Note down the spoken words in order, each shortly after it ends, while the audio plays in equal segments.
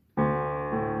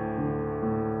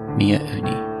Mia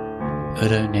uni,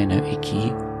 uro neno iki,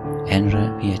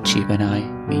 enra mia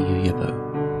chibanai mi yuyabo.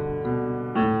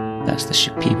 That's the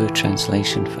Shipibo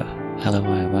translation for Hello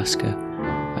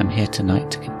Ayahuasca. I'm here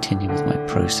tonight to continue with my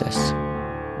process.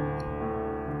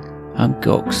 I'm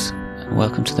Gox, and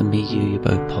welcome to the Mi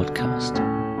Yuyabo podcast.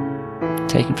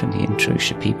 Taken from the intro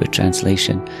Shipibo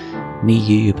translation, Mi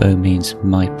Yuyabo means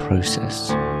my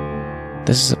process.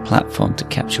 This is a platform to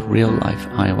capture real-life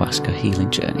ayahuasca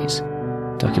healing journeys,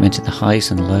 documenting the highs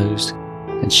and lows,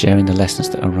 and sharing the lessons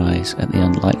that arise at the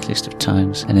unlikeliest of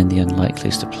times and in the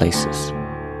unlikeliest of places.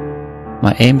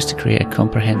 My aim is to create a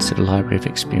comprehensive library of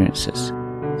experiences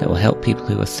that will help people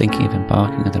who are thinking of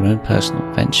embarking on their own personal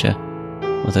adventure,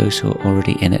 or those who are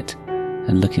already in it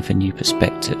and looking for new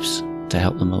perspectives to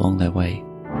help them along their way.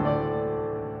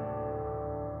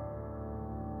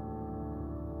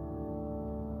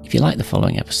 If you like the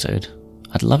following episode,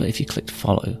 I'd love it if you clicked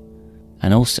follow,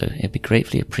 and also it'd be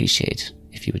gratefully appreciated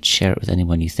if you would share it with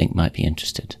anyone you think might be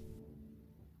interested.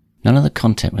 None of the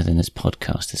content within this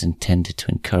podcast is intended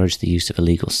to encourage the use of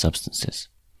illegal substances.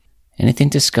 Anything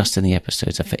discussed in the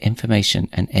episodes are for information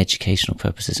and educational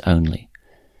purposes only,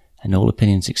 and all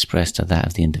opinions expressed are that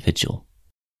of the individual.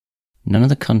 None of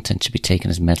the content should be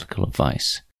taken as medical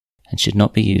advice, and should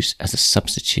not be used as a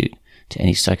substitute to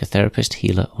any psychotherapist,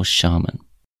 healer, or shaman.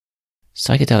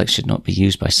 Psychedelics should not be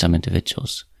used by some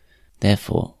individuals.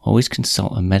 Therefore, always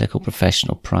consult a medical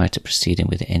professional prior to proceeding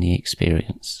with any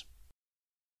experience.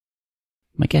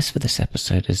 My guest for this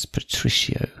episode is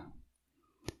Patricio.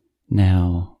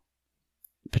 Now,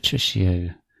 Patricio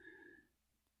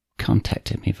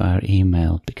contacted me via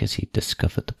email because he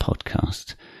discovered the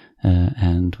podcast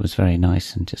and was very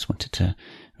nice and just wanted to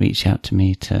reach out to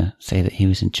me to say that he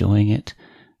was enjoying it.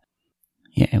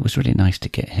 Yeah, it was really nice to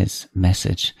get his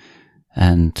message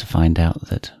and to find out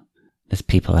that there's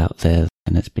people out there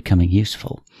and it's becoming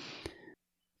useful.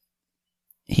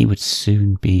 He would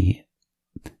soon be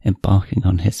embarking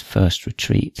on his first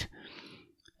retreat.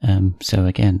 So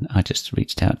again, I just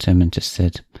reached out to him and just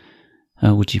said,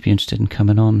 would you be interested in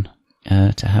coming on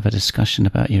to have a discussion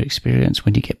about your experience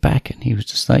when you get back? And he was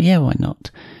just like, yeah, why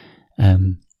not?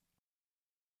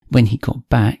 When he got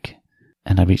back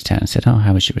and I reached out and said,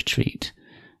 how was your retreat?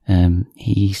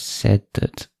 He said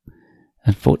that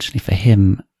unfortunately for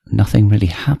him, nothing really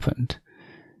happened.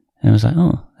 And I was like,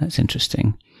 oh, that's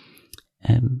interesting.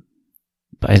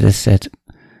 But I just said,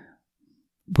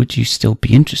 would you still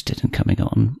be interested in coming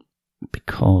on?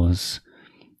 Because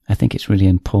I think it's really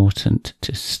important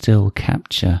to still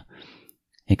capture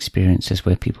experiences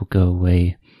where people go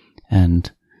away and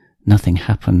nothing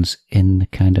happens in the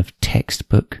kind of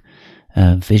textbook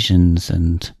visions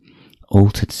and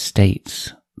altered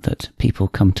states that people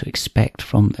come to expect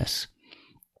from this.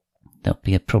 There'll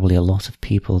be probably a lot of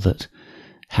people that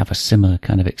have a similar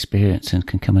kind of experience and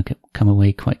can come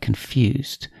away quite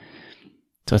confused.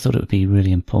 So I thought it would be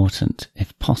really important,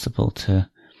 if possible,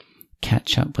 to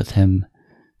catch up with him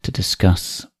to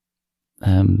discuss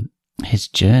his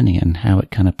journey and how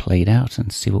it kind of played out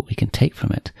and see what we can take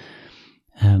from it.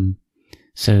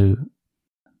 So,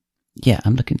 yeah,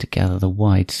 I'm looking to gather the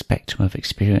wide spectrum of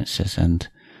experiences, and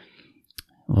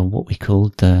well, what we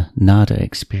called the NADA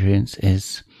experience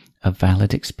is a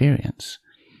valid experience.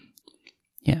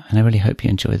 Yeah, and I really hope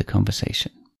you enjoy the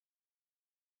conversation.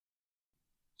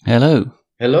 Hello.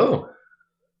 Hello.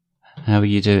 How are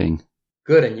you doing?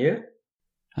 Good, and you?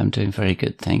 I'm doing very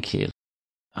good, thank you.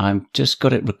 I've just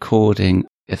got it recording,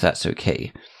 if that's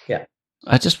okay. Yeah.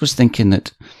 I just was thinking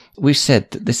that we've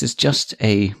said that this is just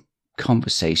a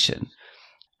conversation,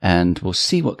 and we'll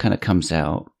see what kind of comes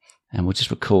out, and we'll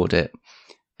just record it.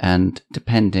 And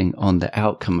depending on the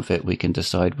outcome of it, we can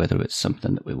decide whether it's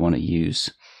something that we want to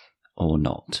use or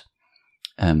not.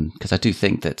 Because I do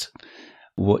think that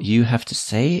what you have to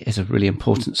say is a really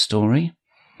important story.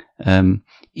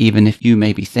 Even if you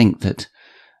maybe think that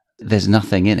there's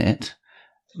nothing in it,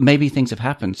 maybe things have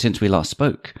happened since we last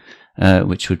spoke,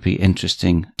 which would be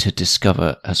interesting to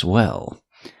discover as well.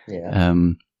 Yeah.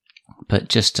 But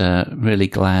just really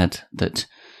glad to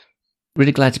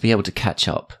be able to catch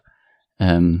up.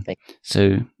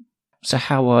 So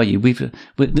how are you?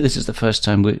 This is the first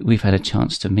time we've had a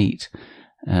chance to meet.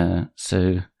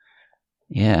 So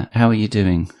yeah, how are you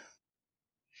doing?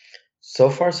 So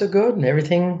far, so good.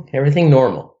 Everything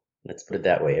normal. Let's put it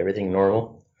that way. Everything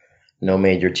normal. No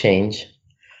major change.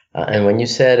 And when you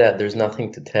said there's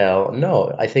nothing to tell,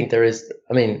 no, I think there is.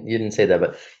 I mean, you didn't say that,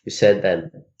 but you said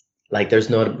that like there's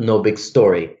no big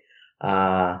story.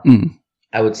 I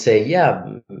would say, yeah.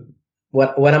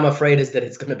 What I'm afraid is that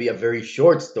it's going to be a very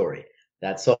short story.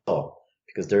 That's all,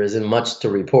 because there isn't much to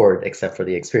report except for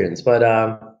the experience. But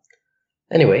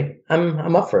anyway,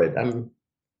 I'm up for it. I'm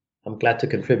glad to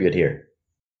contribute here.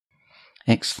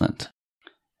 Excellent.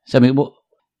 So, I mean,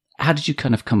 how did you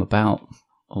kind of come about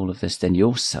all of this then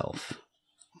yourself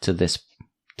to this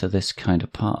kind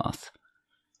of path?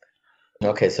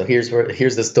 Okay, so here's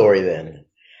the story then.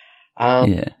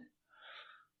 Yeah.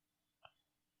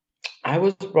 I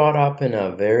was brought up in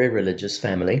a very religious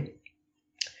family,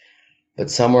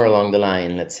 but somewhere along the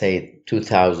line, let's say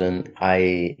 2000,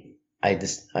 I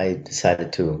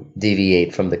decided to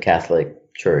deviate from the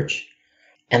Catholic Church,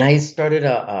 and I started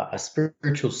a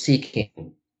spiritual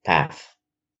seeking path.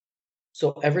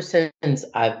 So ever since,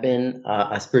 I've been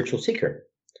a spiritual seeker,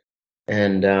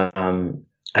 and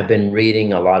I've been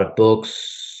reading a lot of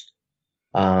books,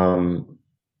 a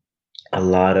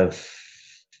lot of.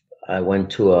 I went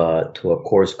to a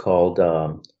course called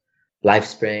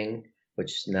LifeSpring,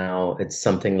 which now it's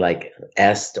something like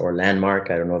EST or Landmark.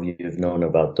 I don't know if you've known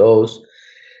about those.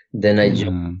 Then I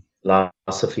joined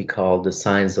philosophy called the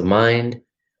Science of Mind,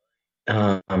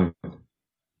 um,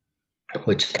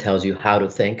 which tells you how to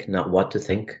think, not what to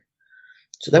think.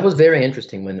 So that was very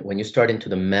interesting when you start into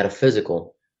the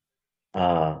metaphysical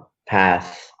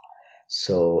path.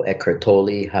 So Eckhart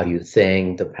Tolle, how do you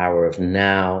think, the power of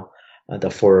now, the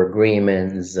Four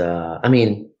Agreements,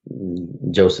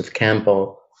 Joseph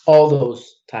Campbell, all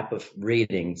those type of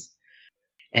readings.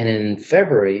 And in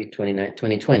February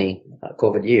 2020,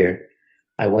 COVID year,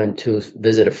 I went to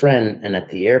visit a friend, and at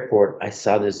the airport, I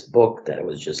saw this book that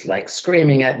was just like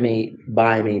screaming at me,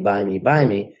 buy me, buy me, buy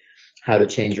me, How to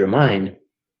Change Your Mind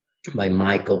by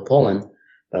Michael Pollan.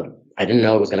 But I didn't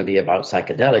know it was going to be about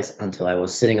psychedelics until I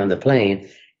was sitting on the plane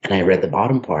and I read the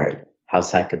bottom part, how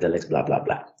psychedelics, blah, blah,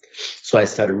 blah. So I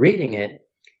started reading it.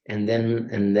 And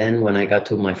then when I got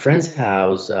to my friend's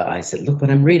house, I said, look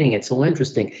what I'm reading. It's so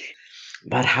interesting.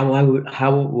 But how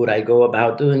would I go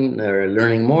about doing or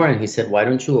learning more? And he said, why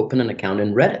don't you open an account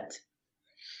in Reddit?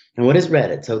 And what is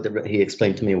Reddit? So he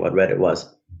explained to me what Reddit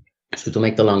was. So to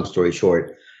make the long story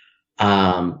short,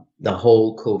 the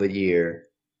whole COVID year,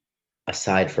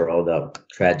 aside for all the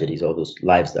tragedies, all those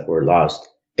lives that were lost,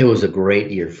 it was a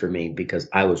great year for me because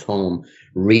I was home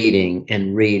reading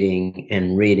and reading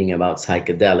and reading about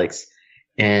psychedelics.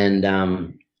 And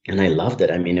I loved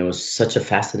it. I mean, it was such a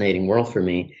fascinating world for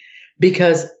me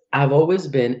because I've always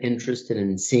been interested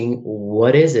in seeing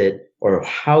what is it or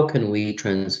how can we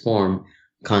transform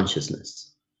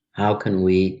consciousness? How can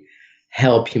we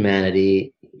help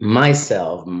humanity,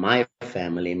 myself, my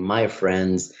family, my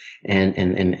friends,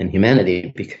 and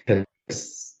humanity?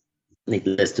 Because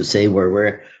needless to say, where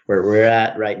we're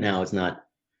at right now is not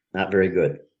very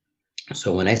good.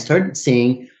 So when I started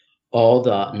seeing all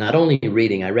the, not only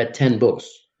reading, I read 10 books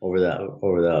over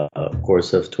the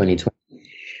course of 2020.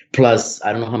 Plus,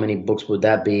 I don't know how many books would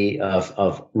that be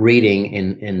of reading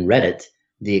in Reddit,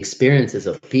 the experiences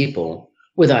of people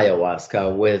with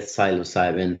ayahuasca, with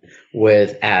psilocybin,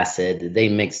 with acid. They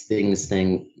mix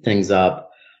things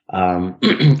up.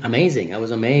 Amazing. I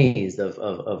was amazed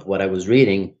of what I was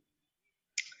reading.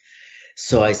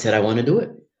 So I said, I want to do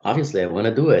it. Obviously, I want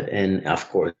to do it. And of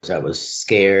course, I was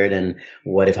scared. And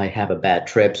what if I have a bad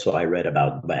trip? So I read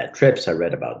about bad trips. I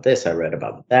read about this. I read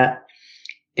about that.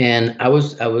 And I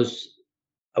was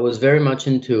very much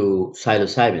into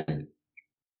psilocybin,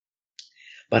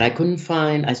 but I couldn't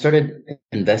find. I started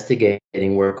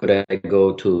investigating where could I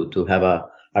go to have a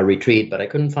retreat, but I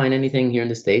couldn't find anything here in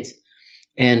the States.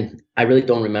 And I really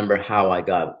don't remember how I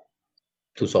got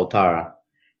to Soltara.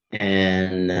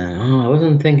 And I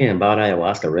wasn't thinking about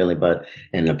ayahuasca really,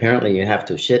 and apparently you have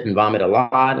to shit and vomit a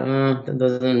lot. That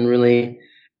doesn't really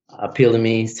appeal to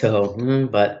me. So,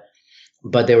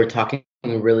 but they were talking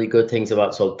really good things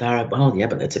about Soltara. Oh yeah,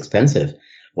 but it's expensive.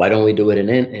 Why don't we do it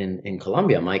in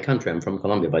Colombia, my country? I'm from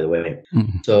Colombia, by the way.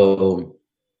 Mm-hmm.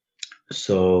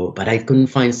 So, but I couldn't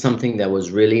find something that was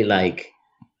really like,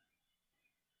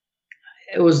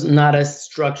 it was not as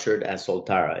structured as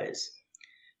Soltara is.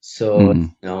 So,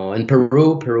 in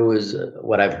Peru is,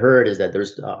 what I've heard is that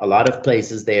there's a lot of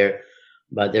places there,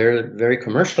 but they're very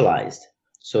commercialized.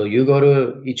 So you go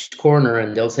to each corner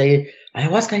and they'll say,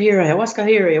 ayahuasca here, ayahuasca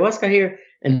here, ayahuasca here.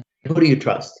 And who do you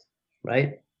trust?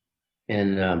 Right.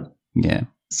 And yeah.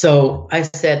 So I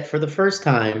said, for the first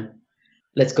time,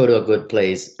 let's go to a good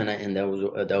place. And that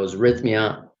was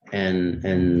Rhythmia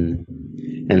and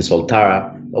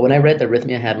Soltara. But when I read that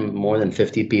Rhythmia had more than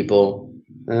 50 people,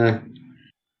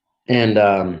 and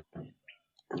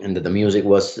that the music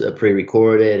was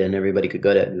pre-recorded and everybody could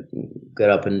get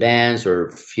up and dance or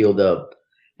feel the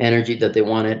energy that they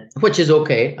wanted, which is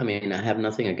okay. I mean, I have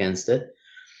nothing against it.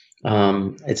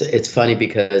 It's funny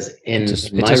because It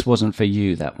just wasn't for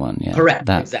you, that one. Yeah. correct,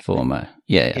 That exactly. former.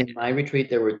 Yeah. In my retreat,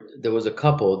 there was a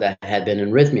couple that had been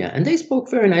in rhythmia, and they spoke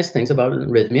very nice things about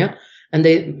rhythmia. And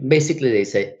they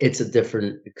say it's a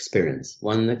different experience.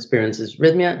 One experience is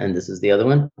rhythmia, and this is the other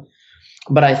one.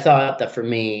 But I thought that for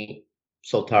me,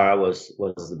 Soltara was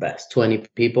the best. 20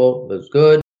 people was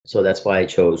good, so that's why I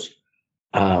chose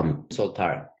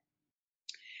Soltara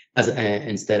as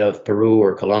instead of Peru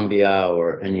or Colombia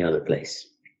or any other place.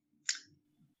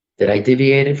 Did I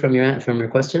deviate it from your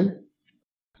question?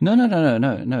 No.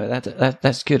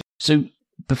 That's good. So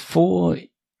before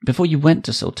you went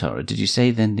to Soltara, did you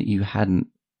say then that you hadn't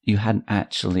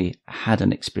actually had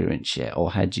an experience yet,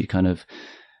 or had you kind of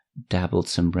dabbled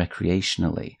some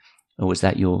recreationally, or was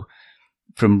that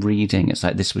from reading? It's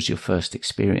like this was your first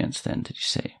experience. Then did you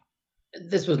say?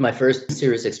 This was my first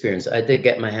serious experience. I did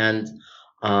get my hands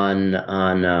on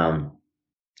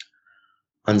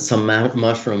some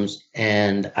mushrooms,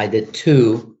 and I did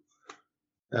 2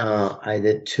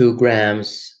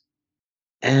 grams,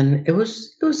 and it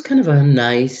was kind of a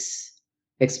nice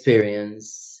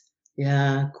experience.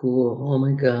 Yeah, cool. Oh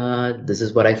my God, this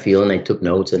is what I feel, and I took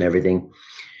notes and everything.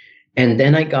 And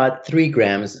then I got 3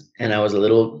 grams, and I was a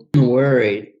little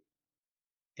worried,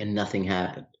 and nothing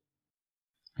happened.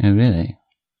 Oh, really?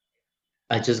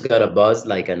 I just got a buzz,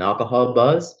 like an alcohol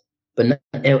buzz, but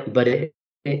it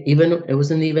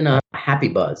wasn't even a happy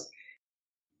buzz.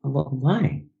 Well,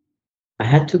 why? I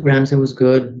had 2 grams, it was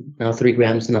good. Now 3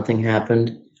 grams, nothing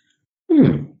happened.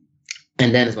 And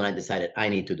then is when I decided I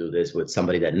need to do this with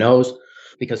somebody that knows,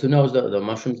 because who knows, the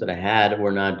mushrooms that I had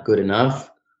were not good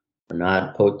enough, or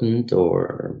not potent,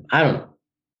 or I don't know.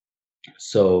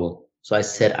 So I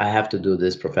said I have to do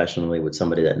this professionally with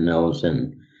somebody that knows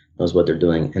and knows what they're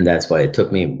doing. And that's why it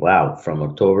took me, from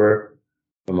October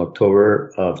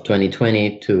of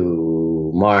 2020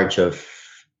 to March of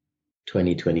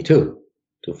 2022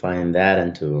 to find that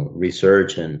and to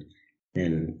research and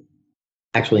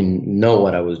actually know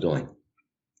what I was doing,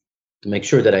 to make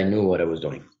sure that I knew what I was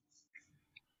doing.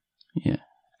 Yeah.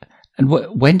 And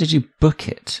when did you book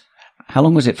it? How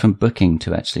long was it from booking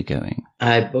to actually going?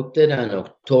 I booked it in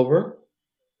October.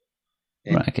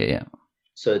 Right. Okay. Yeah.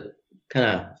 So kind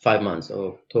of 5 months: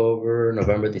 October,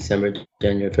 November, December,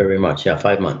 January, February, March. Yeah,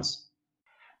 5 months.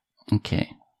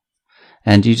 Okay.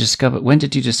 And when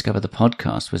did you discover the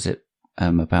podcast? Was it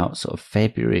about sort of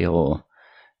February, or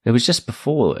it was just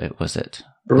before it, was it?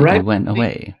 Right. You went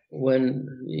away.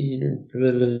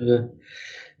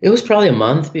 It was probably a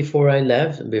month before I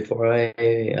left, before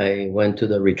I went to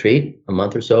the retreat, a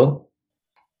month or so.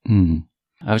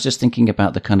 I was just thinking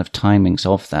about the kind of timings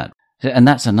of that. And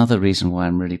that's another reason why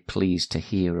I'm really pleased to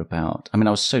hear about. I mean,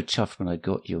 I was so chuffed when I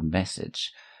got your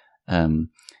message,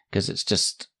 because it's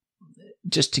just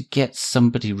to get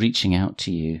somebody reaching out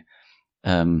to you.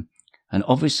 And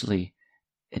obviously,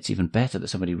 it's even better that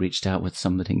somebody reached out with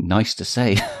something nice to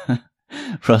say,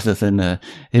 rather than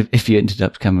if you ended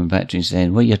up coming back to you and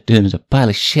saying, "What you're doing is a pile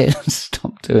of shit.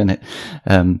 Stop doing it."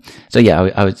 So yeah,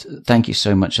 I would thank you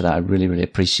so much for that. I really, really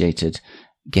appreciated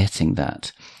getting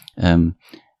that.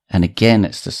 And again,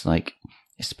 it's just like,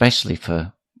 especially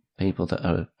for people that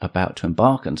are about to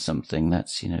embark on something,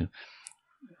 that's,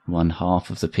 one half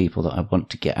of the people that I want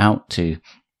to get out to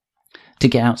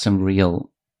get out some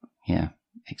real,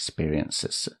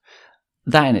 experiences.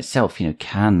 That in itself,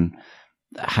 can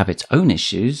have its own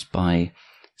issues by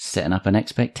setting up an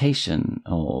expectation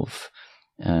of,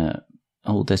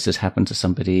 this has happened to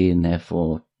somebody, and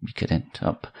therefore you could end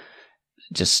up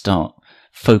just start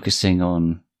focusing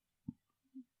on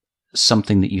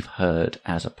something that you've heard,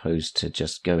 as opposed to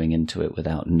just going into it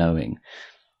without knowing.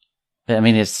 I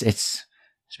mean, it's as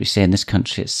we say in this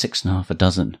country, it's 6 1/2 a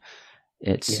dozen.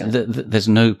 It's there's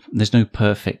no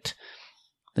perfect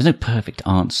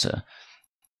answer.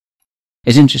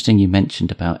 It's interesting you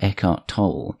mentioned about Eckhart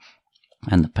Tolle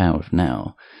and the power of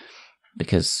now,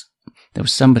 because there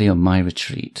was somebody on my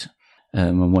retreat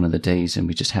on one of the days, and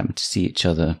we just happened to see each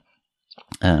other.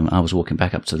 I was walking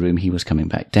back up to the room, he was coming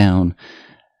back down.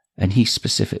 And he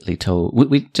specifically told,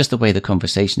 just the way the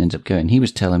conversation ended up going, he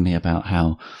was telling me about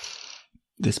how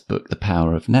this book, The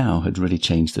Power of Now, had really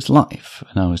changed his life.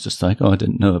 And I was just like, I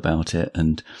didn't know about it.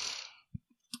 And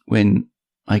when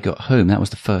I got home, that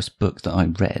was the first book that I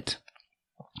read.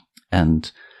 And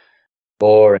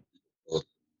boring.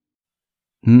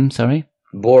 Sorry?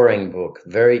 Boring book,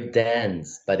 very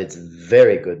dense, but it's a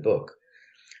very good book.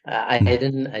 I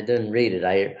didn't read it.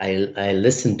 I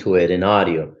listened to it in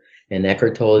audio. And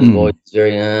Eckhart Tolle's voice is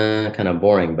very kind of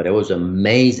boring, but it was an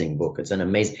amazing book. It's an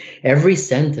amazing. Every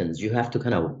sentence you have to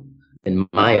kind of, in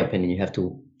my opinion, you have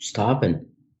to stop and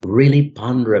really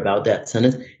ponder about that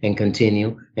sentence and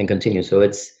continue and continue. So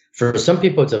it's, for some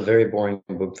people, it's a very boring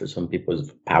book. For some people, it's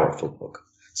a powerful book.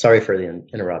 Sorry for the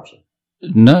interruption.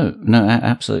 No,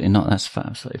 absolutely not. That's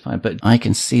absolutely fine. But I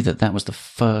can see that was the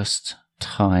first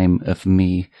time of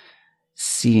me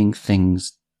seeing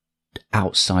things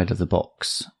outside of the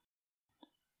box.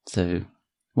 So,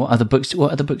 what other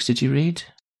books did you read?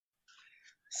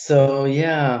 So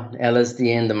yeah, LSD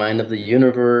and the Mind of the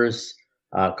Universe,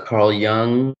 Carl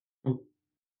Jung.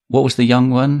 What was the Jung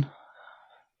one?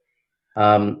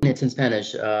 It's in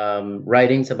Spanish.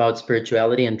 Writings about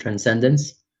spirituality and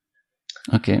transcendence.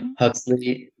 Okay.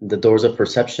 Huxley, The Doors of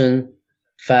Perception.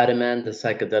 Fadiman, The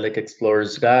Psychedelic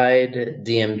Explorer's Guide.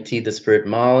 DMT, The Spirit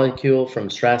Molecule from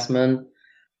Strassman.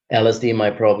 LSD, My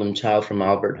Problem Child from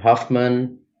Albert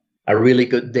Hoffman. A Really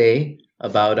Good Day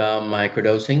about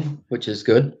microdosing, which is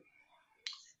good,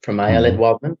 from Ayelet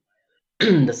Waldman.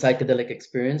 The Psychedelic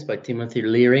Experience by Timothy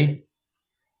Leary.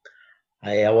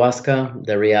 Ayahuasca,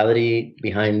 The Reality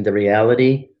Behind the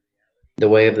Reality. The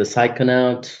Way of the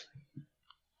Psychonaut.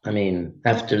 I mean,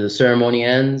 After the Ceremony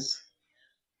Ends.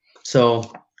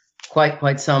 So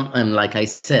quite some. And like I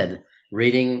said,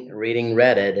 reading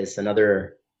Reddit is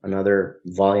another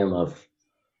volume of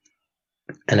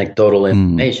anecdotal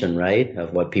information, right?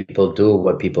 Of what people do,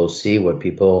 what people see, what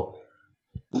people.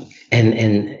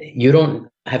 And you don't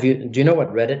have you? Do you know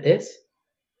what Reddit is?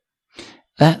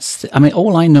 I mean,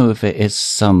 all I know of it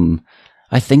is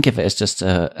I think of it as just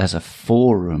as a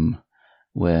forum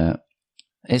where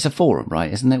it's a forum,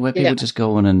 right? Isn't it? Where people just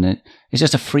go on and it's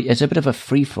just it's a bit of a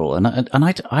free for all. And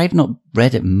I've not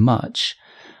read it much,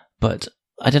 but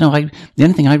I don't know. The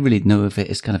only thing I really know of it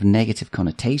is kind of negative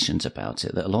connotations about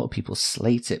it, that a lot of people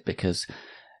slate it because,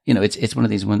 it's one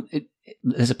of these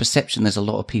there's a perception there's a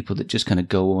lot of people that just kind of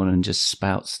go on and just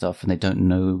spout stuff and they don't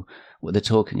know what they're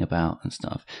talking about and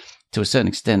stuff. To a certain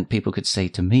extent, people could say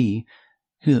to me,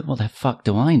 what the fuck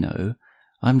do I know?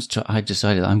 I've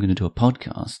decided I'm going to do a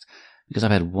podcast because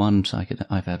I've had one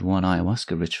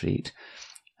ayahuasca retreat.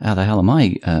 How the hell am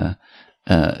I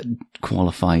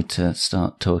qualified to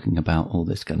start talking about all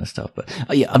this kind of stuff? But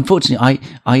unfortunately,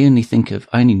 I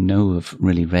only know of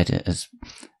really Reddit as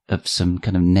of some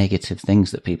kind of negative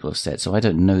things that people have said. So I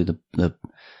don't know the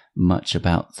much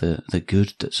about the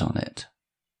good that's on it.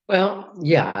 Well,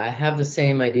 yeah, I have the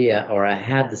same idea, or I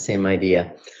had the same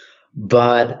idea.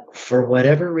 But for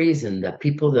whatever reason, the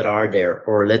people that are there,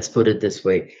 or let's put it this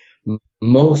way,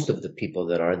 most of the people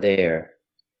that are there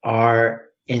are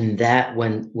in that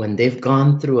when they've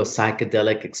gone through a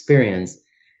psychedelic experience,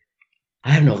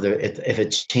 I don't know if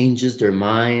it changes their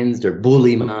minds, their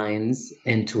bully minds,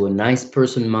 into a nice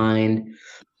person mind.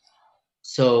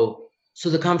 So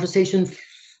the conversation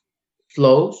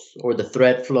flows, or the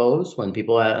thread flows when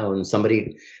when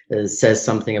somebody says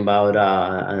something about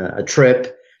a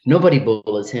trip. Nobody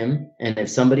bullies him, and if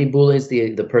somebody bullies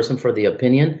the person for the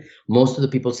opinion, most of the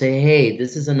people say, "Hey,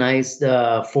 this is a nice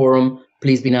forum.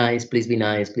 Please be nice. Please be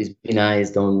nice. Please be nice.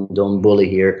 Don't bully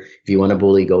here. If you want to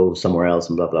bully, go somewhere else."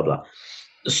 And blah blah blah.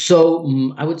 So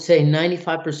I would say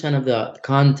 95% of the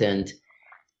content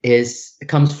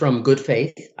comes from good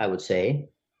faith, I would say.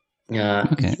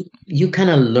 Okay. You kind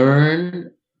of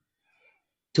learn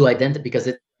to identify because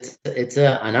it's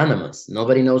anonymous.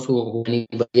 Nobody knows who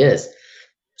anybody is.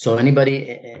 So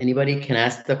anybody can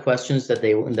ask the questions that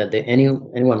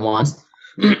anyone wants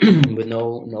with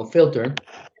no filter.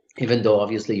 Even though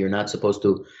obviously you're not supposed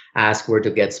to ask where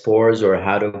to get spores or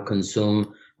how to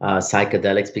consume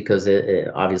psychedelics because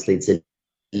obviously it's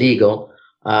illegal.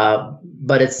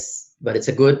 But it's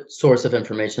a good source of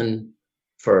information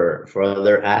for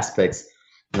other aspects,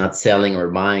 not selling or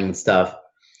buying stuff.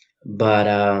 But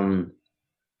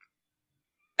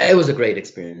it was a great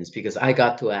experience because I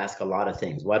got to ask a lot of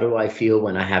things. What do I feel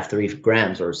when I have 3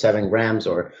 grams or 7 grams?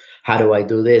 Or how do I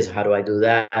do this? How do I do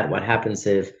that? What happens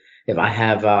if I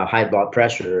have high blood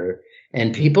pressure?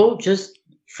 And people just,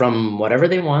 from whatever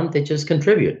they want, they just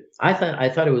contribute. I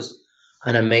thought it was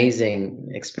an amazing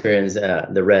experience,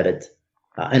 the Reddit.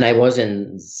 And I was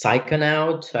in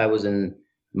Psychonaut. I was in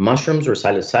mushrooms or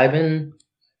psilocybin.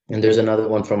 And there's another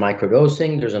one for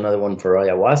microdosing. There's another one for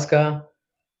ayahuasca.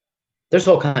 There's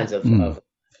all kinds of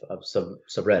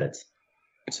subreddits.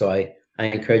 So I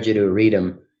encourage you to read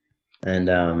them. And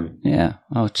yeah,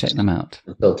 I'll check them out.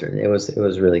 Filter. It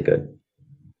was really good.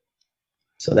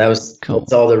 So that was cool.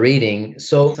 That's all the reading.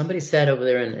 So somebody said over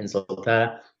there in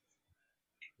Soltara,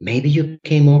 maybe you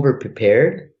came over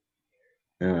prepared.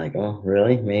 And I'm like, oh,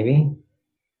 really? Maybe?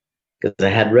 Because I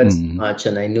had read so much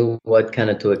and I knew what kind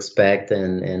of to expect.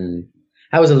 And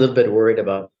I was a little bit worried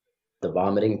about the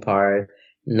vomiting part.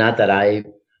 Not that I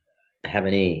have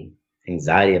any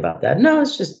anxiety about that. No,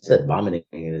 it's just that vomiting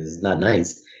is not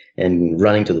nice, and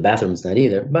running to the bathroom is not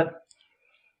either. But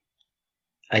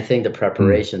I think the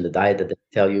preparation, the diet that they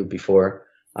tell you before,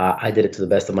 I did it to the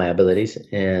best of my abilities,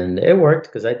 and it worked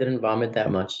because I didn't vomit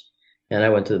that much, and I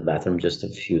went to the bathroom just a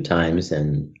few times,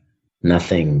 and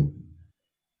nothing,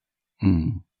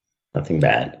 nothing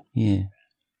bad. Yeah.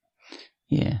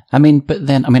 Yeah. I mean, but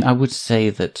then, I mean, I would say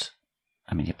that,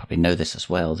 I mean, you probably know this as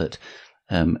well, that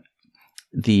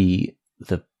the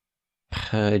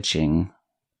purging,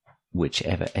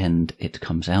 whichever end it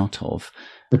comes out of,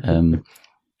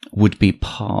 would be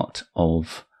part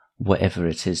of whatever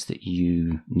it is that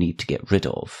you need to get rid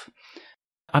of.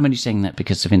 I'm only saying that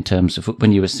because of in terms of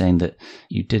when you were saying that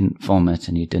you didn't vomit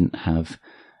and you didn't have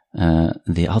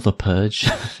the other purge,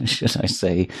 should I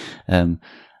say, that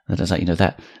I was like,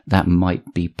 that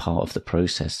might be part of the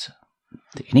process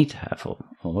that you need to have,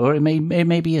 or it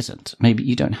maybe isn't. Maybe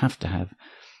you don't have to have.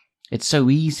 It's so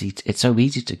easy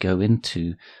to go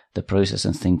into the process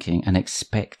and thinking and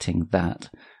expecting that,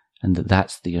 and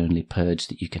that's the only purge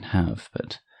that you can have.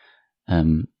 But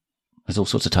there's all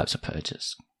sorts of types of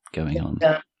purges going on.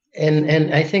 Yeah.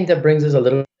 And I think that brings us a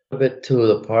little bit to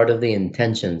the part of the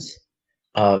intentions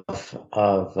of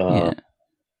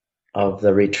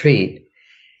the retreat.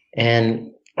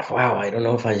 And wow, I don't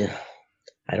know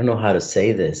how to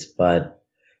say this, but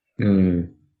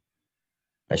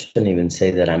I shouldn't even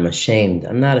say that I'm ashamed.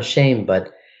 I'm not ashamed,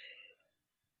 but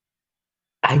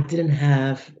I didn't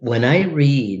have, when I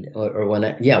read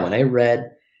when I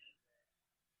read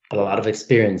a lot of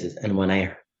experiences, and when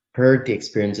I heard the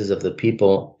experiences of the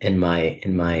people in my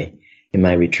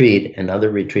retreat and other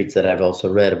retreats that I've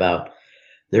also read about,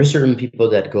 there are certain people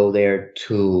that go there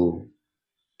to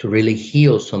really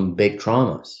heal some big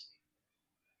traumas.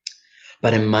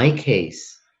 But in my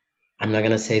case, I'm not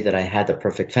going to say that I had the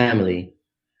perfect family,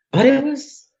 but it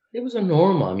was a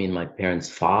normal. I mean, my parents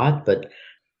fought, but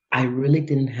I really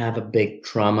didn't have a big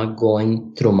trauma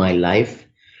going through my life.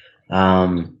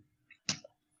 And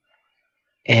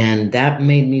that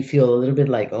made me feel a little bit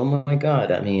like, oh my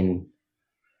God, I mean,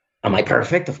 am I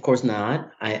perfect? Of course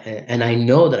not. I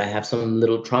know that I have some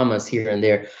little traumas here and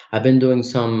there. I've been doing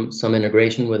some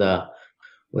integration with a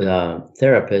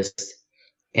therapist,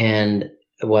 and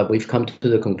what we've come to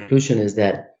the conclusion is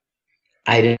that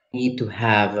I didn't need to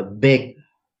have a big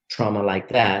trauma like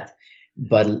that,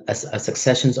 but a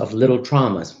successions of little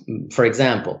traumas. For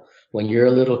example, when you're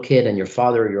a little kid and your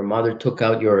father or your mother took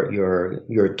out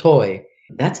your toy,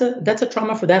 that's a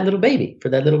trauma for that little baby, for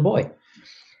that little boy.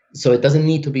 So it doesn't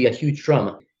need to be a huge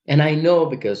trauma. And I know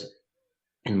because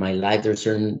in my life there's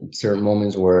certain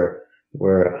moments where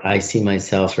I see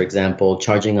myself, for example,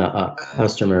 charging a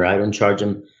customer. I don't charge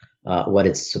them what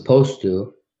it's supposed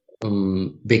to,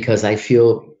 because I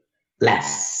feel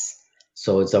less.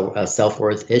 So it's a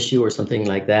self-worth issue or something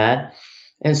like that.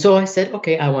 And so I said,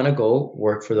 okay, I want to go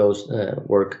work for those,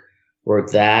 work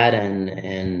that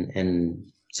and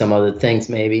some other things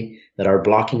maybe that are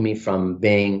blocking me from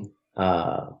being,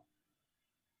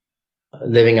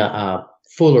 living a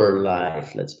fuller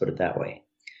life. Let's put it that way.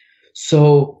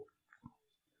 So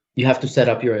you have to set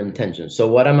up your intention. So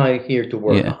what am I here to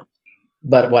work on?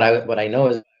 But what I know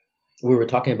is, we were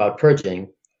talking about purging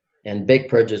and big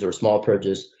purges or small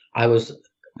purges.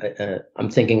 I'm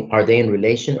thinking, are they in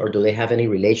relation, or do they have any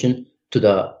relation to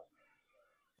the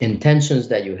intentions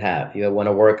that you have? You want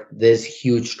to work this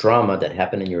huge trauma that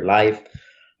happened in your life,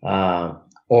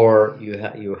 or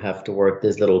you have to work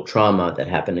this little trauma that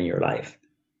happened in your life,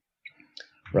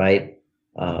 right?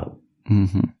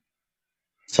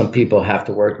 Some people have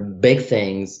to work big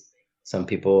things. Some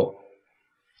people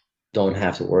don't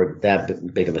have to work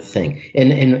that big of a thing.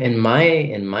 In my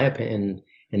opinion,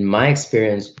 in my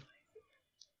experience,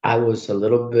 I was a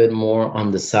little bit more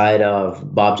on the side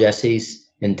of Bob Jesse's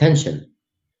intention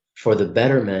for the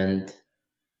betterment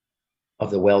of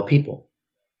the well people.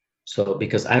 So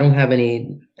because I don't have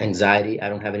any anxiety, I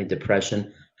don't have any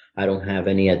depression, I don't have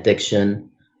any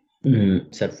addiction,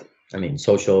 except, I mean,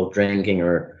 social drinking,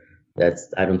 or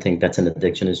I don't think that's an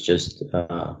addiction. It's just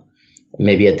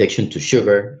maybe addiction to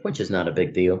sugar, which is not a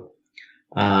big deal,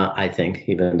 I think,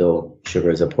 even though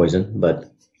sugar is a poison. But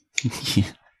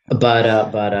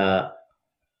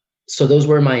so those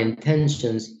were my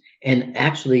intentions, and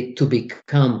actually to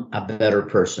become a better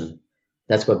person.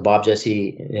 That's what Bob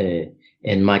Jesse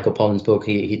in Michael Pollan's book,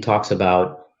 he talks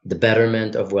about the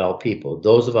betterment of well people.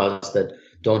 Those of us that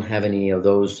don't have any of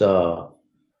those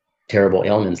terrible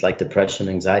ailments like depression,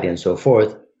 anxiety, and so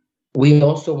forth, we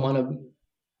also want to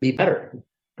be better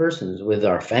persons with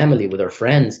our family, with our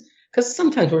friends. Because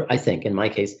sometimes I think, in my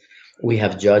case, we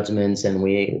have judgments, and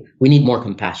we need more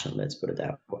compassion. Let's put it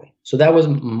that way. So that was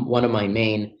one of my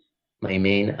main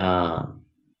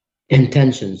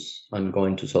intentions on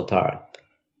going to Soltara.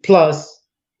 Plus,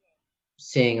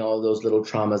 seeing all those little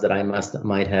traumas that I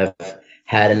might have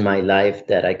had in my life,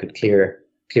 that I could clear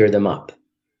them up.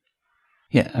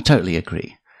 Yeah, I totally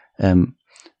agree. But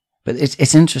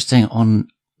it's interesting.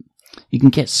 You can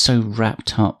get so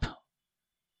wrapped up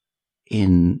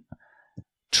in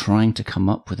trying to come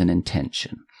up with an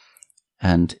intention,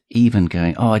 and even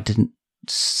going, "Oh, I didn't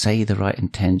say the right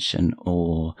intention,"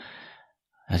 or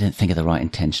 "I didn't think of the right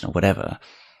intention," or whatever.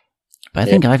 But I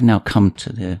think I've now come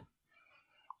to the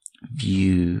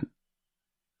view.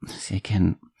 See,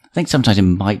 again, I think sometimes it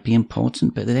might be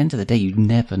important, but at the end of the day, you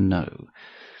never know.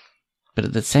 But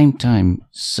at the same time,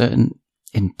 certain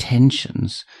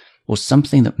intentions or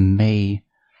something that may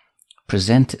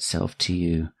present itself to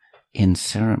you in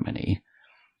ceremony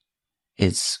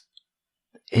is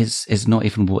not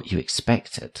even what you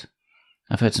expected.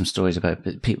 I've heard some stories about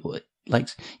people, like,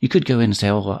 you could go in and say,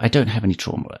 "Oh, well, I don't have any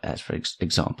trauma," as for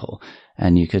example,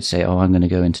 and you could say, "Oh, I'm going to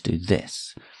go in to do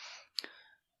this."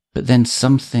 But then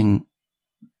something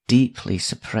deeply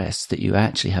suppressed that you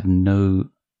actually have no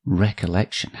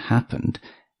recollection happened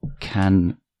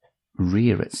can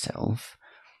rear itself,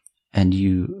 and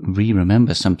you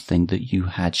remember something that you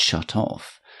had shut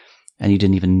off and you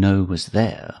didn't even know was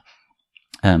there.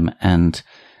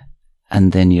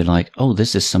 And then you're like, "Oh,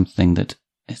 this is something that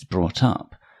is brought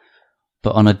up."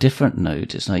 But on a different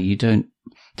note, it's like to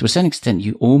a certain extent,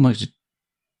 you almost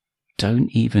don't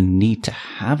even need to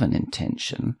have an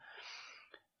intention.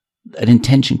 An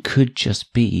intention could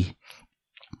just be,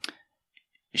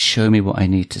 show me what I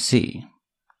need to see.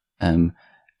 And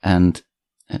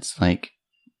it's like,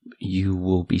 you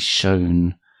will be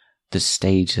shown the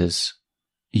stages,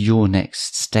 your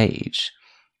next stage.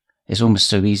 It's almost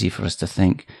so easy for us to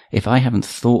think, if I haven't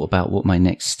thought about what my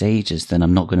next stage is, then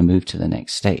I'm not going to move to the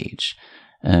next stage.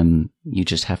 You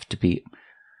just have to be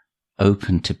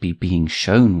open to being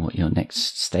shown what your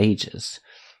next stage is.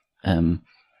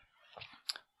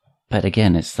 But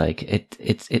again, it's like,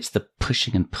 it's the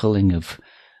pushing and pulling of,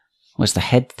 it's the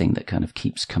head thing that kind of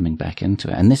keeps coming back into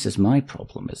it. And this is my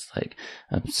problem. It's like,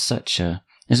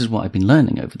 this is what I've been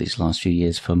learning over these last few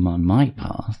years from on my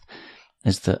path,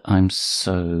 is that I'm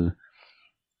so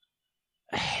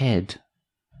head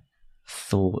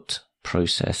thought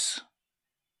process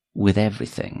with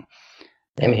everything.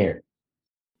 I'm here.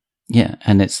 Yeah.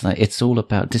 And it's like, it's all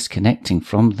about disconnecting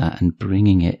from that and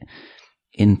bringing it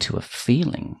into a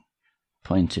feeling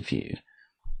point of view.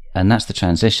 And that's the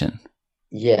transition.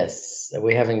 Yes,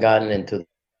 we haven't gotten into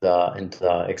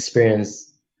the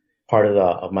experience part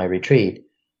of my retreat,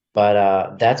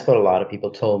 but that's what a lot of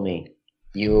people told me.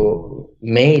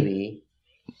 Maybe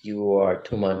you are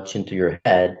too much into your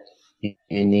head. You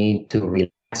need to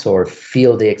relax or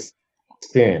feel the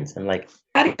experience. And like,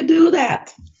 how do you do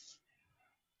that?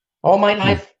 All my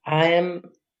life,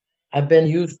 I've been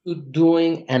used to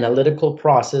doing analytical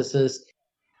processes.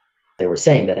 They were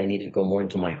saying that I needed to go more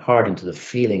into my heart, into the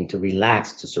feeling, to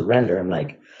relax, to surrender. I'm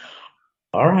like,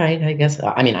 all right, I guess.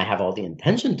 I mean, I have all the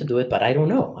intention to do it, but I don't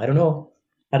know. I don't know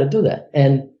how to do that.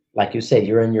 And like you say,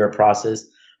 you're in your process.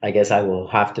 I guess I will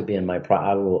have to be in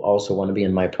I will also want to be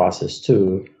in my process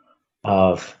too,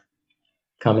 of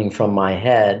coming from my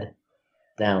head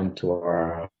down to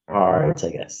our hearts,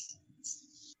 I guess.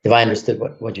 If I understood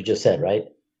what you just said, right?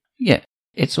 Yeah.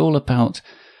 It's all about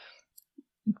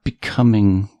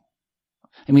becoming,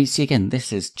 I mean, see, again,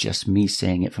 this is just me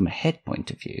saying it from a head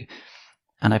point of view.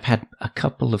 And I've had a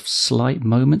couple of slight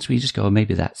moments where you just go, "Oh,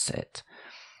 maybe that's it."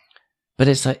 But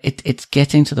it's like, it's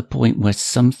getting to the point where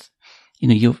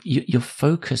your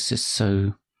focus is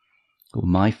so, or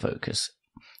my focus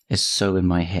is so in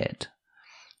my head.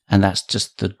 And that's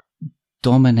just the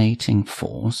dominating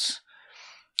force,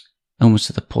 almost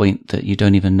to the point that you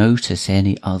don't even notice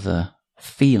any other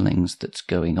feelings that's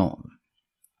going on.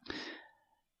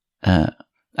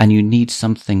 And you need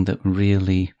something that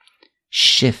really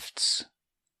shifts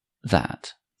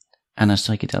that. And a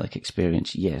psychedelic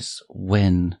experience, yes,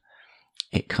 when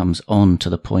it comes on to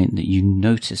the point that you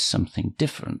notice something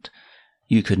different,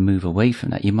 you could move away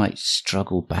from that. You might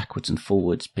struggle backwards and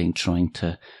forwards, trying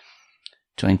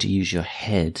to use your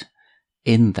head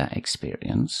in that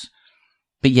experience.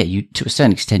 But yeah, to a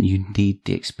certain extent, you need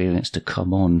the experience to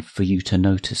come on for you to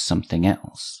notice something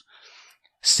else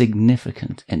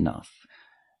significant enough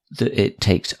that it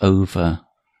takes over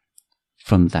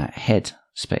from that head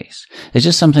space. There's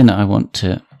just something that I want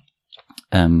to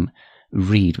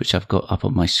read, which I've got up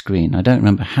on my screen. I don't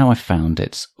remember how I found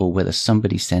it or whether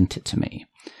somebody sent it to me.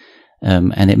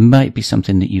 And it might be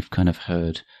something that you've kind of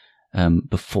heard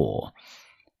before.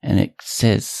 And it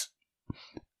says,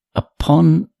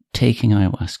 upon taking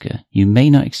ayahuasca, you may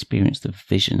not experience the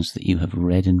visions that you have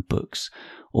read in books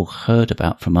or heard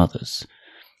about from others.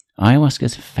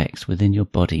 Ayahuasca's effects within your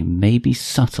body may be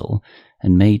subtle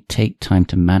and may take time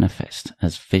to manifest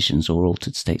as visions or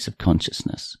altered states of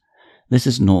consciousness. This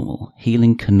is normal.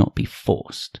 Healing cannot be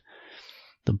forced.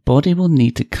 The body will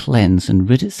need to cleanse and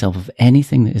rid itself of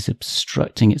anything that is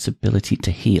obstructing its ability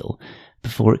to heal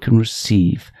before it can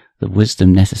receive the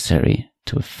wisdom necessary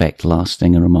to effect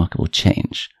lasting and remarkable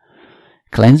change.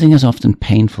 Cleansing is often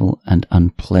painful and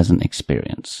unpleasant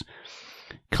experience.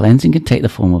 Cleansing can take the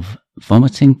form of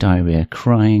vomiting, diarrhea,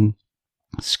 crying,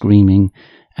 screaming,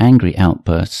 angry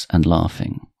outbursts, and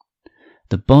laughing.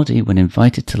 The body, when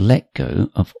invited to let go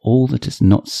of all that is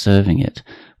not serving it,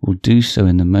 will do so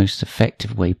in the most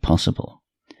effective way possible.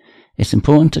 It's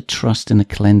important to trust in the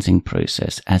cleansing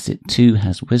process, as it too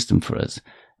has wisdom for us.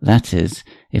 That is,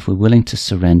 if we're willing to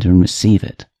surrender and receive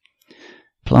it.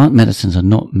 Plant medicines are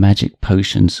not magic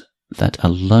potions that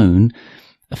alone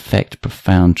effect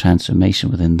profound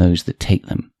transformation within those that take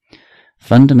them.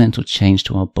 Fundamental change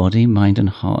to our body, mind, and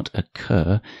heart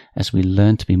occur as we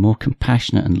learn to be more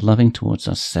compassionate and loving towards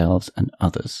ourselves and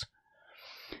others.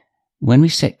 When we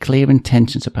set clear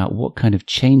intentions about what kind of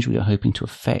change we are hoping to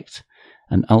effect,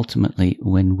 and ultimately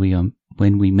when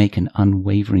we make an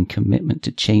unwavering commitment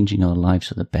to changing our lives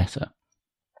for the better,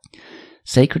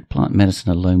 sacred plant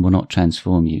medicine alone will not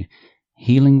transform you.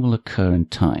 Healing will occur in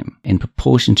time, in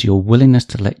proportion to your willingness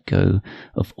to let go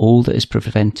of all that is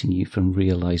preventing you from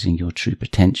realizing your true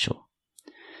potential.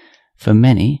 For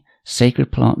many,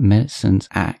 sacred plant medicines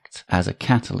act as a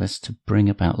catalyst to bring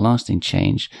about lasting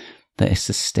change that is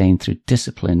sustained through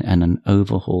discipline and an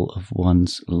overhaul of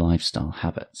one's lifestyle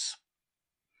habits.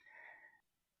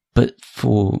 But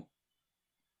for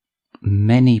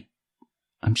many,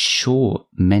 I'm sure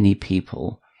many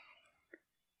people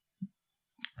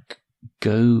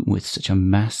go with such a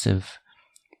massive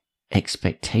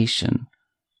expectation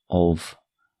of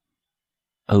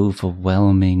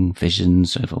overwhelming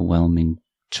visions, overwhelming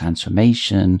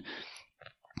transformation,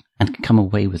 and can come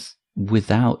away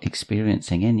without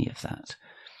experiencing any of that.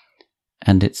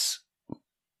 And it's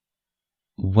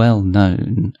well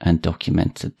known and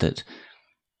documented that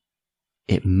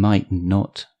it might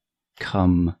not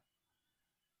come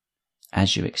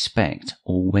as you expect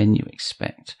or when you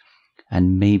expect.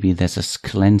 And maybe there's a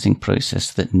cleansing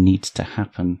process that needs to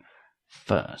happen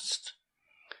first.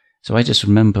 So I just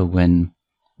remember when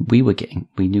we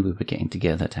knew we were getting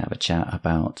together to have a chat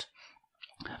about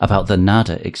the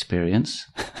nada experience.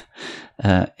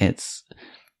 It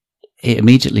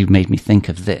immediately made me think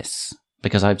of this,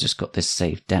 because I've just got this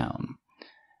saved down.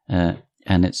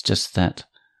 And it's just that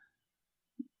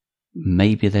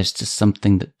maybe there's just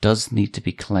something that does need to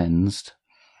be cleansed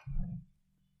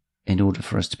in order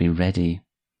for us to be ready.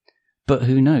 But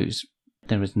who knows?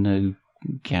 There is no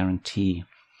guarantee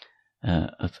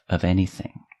of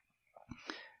anything.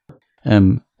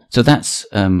 So that's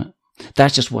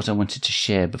just what I wanted to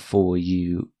share before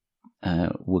you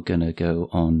were going to go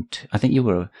on to, I think you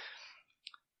were,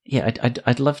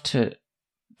 I'd love to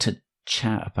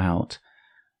chat about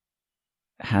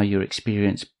how your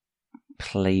experience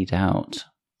played out,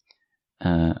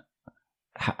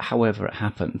 however it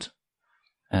happened.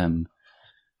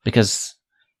 Because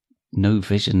no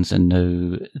visions and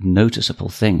no noticeable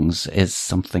things is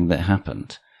something that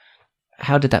happened.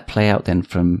 How did that play out then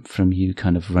from you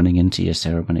kind of running into your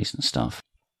ceremonies and stuff?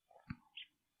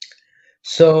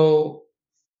 So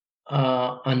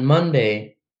on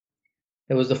Monday,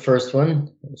 it was the first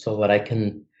one. So what I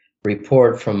can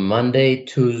report from Monday,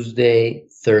 Tuesday,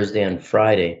 Thursday, and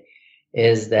Friday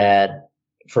is that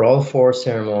for all 4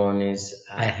 ceremonies,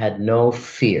 I had no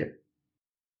fear.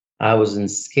 I wasn't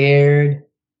scared.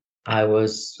 I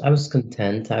was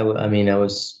content. I mean,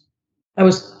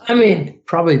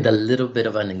 probably the little bit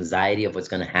of an anxiety of what's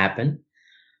going to happen,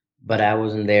 but I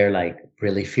wasn't there like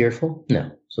really fearful. No.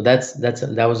 So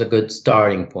that was a good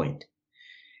starting point.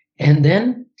 And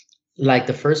then, like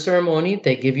the first ceremony,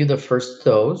 they give you the first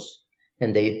dose,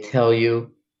 and they tell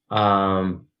you,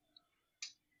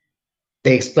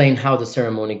 they explain how the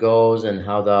ceremony goes and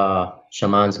how the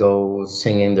shamans go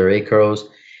singing their ikros.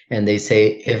 And they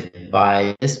say, if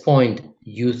by this point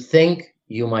you think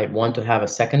you might want to have a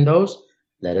second dose,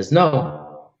 let us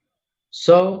know.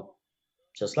 So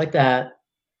just like that,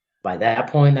 by that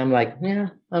point, I'm like, yeah,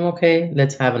 I'm okay.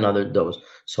 Let's have another dose.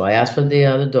 So I asked for the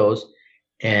other dose,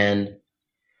 and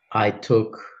I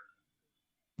took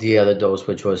the other dose,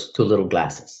 which was 2 little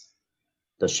glasses,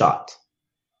 the shot.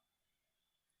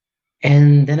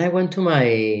 And then I went to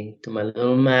my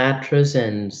little mattress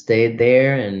and stayed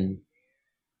there, and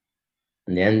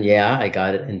then yeah, I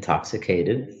got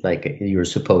intoxicated like you're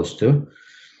supposed to.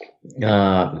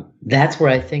 That's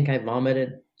where I think I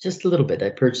vomited just a little bit.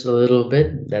 I purged a little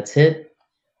bit. That's it.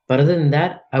 But other than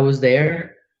that, I was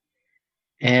there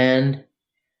and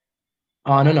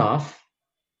on and off.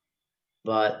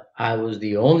 But I was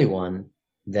the only one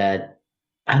that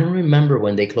I don't remember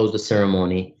when they closed the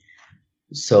ceremony.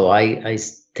 So I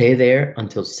stayed there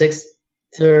until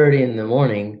 6:30 in the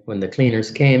morning when the cleaners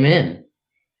came in,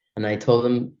 and I told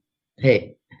them,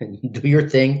 "Hey, do your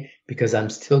thing because I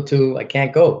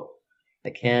can't go. I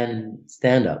can't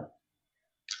stand up."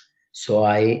 So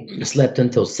I slept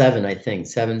until 7, I think,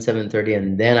 7:30,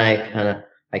 and then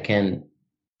I can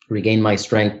regain my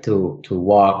strength to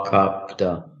walk up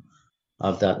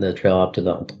the trail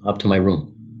up to my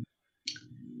room.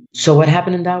 So what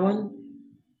happened in that one?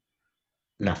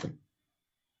 Nothing.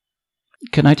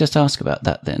 Can I just ask about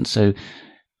that then? So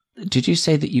did you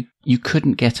say that you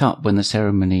couldn't get up when the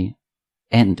ceremony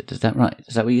ended? Is that right?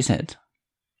 Is that what you said?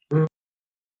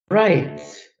 Right.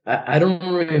 I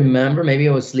don't remember. Maybe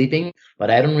I was sleeping, but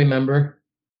I don't remember.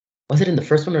 Was it in the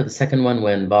first one or the second one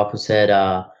when Bapu said,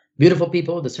 "Beautiful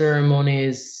people, the ceremony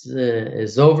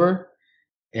is over"?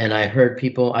 And I heard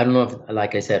people. I don't know if,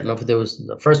 like I said, I don't know if it was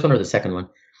the first one or the second one,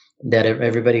 that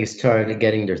everybody started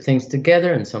getting their things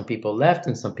together, and some people left,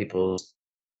 and some people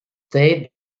stayed,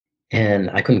 and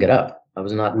I couldn't get up. I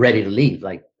was not ready to leave.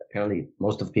 Like apparently,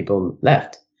 most of the people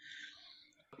left.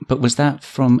 But was that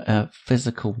from a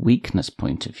physical weakness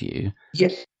point of view?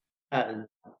 Yes.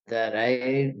 That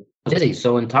I was dizzy,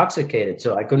 so intoxicated,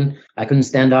 so I couldn't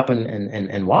stand up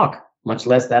and walk, much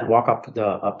less that walk up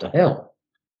the hill.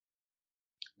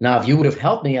 Now, if you would have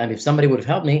helped me, if somebody would have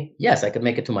helped me, yes, I could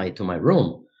make it to my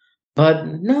room. But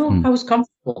no, I was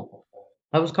comfortable.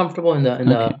 I was comfortable in the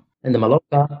Okay.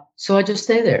 maloca, so I just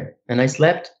stayed there and I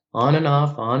slept on and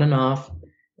off, on and off,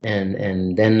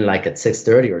 and then like at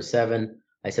 6:30 or 7,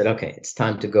 I said, okay, it's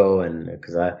time to go, and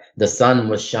because the sun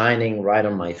was shining right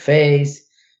on my face,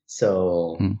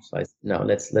 so I no,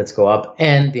 let's go up,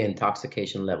 and the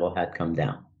intoxication level had come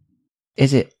down.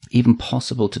 Is it even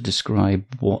possible to describe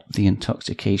what the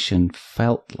intoxication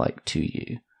felt like to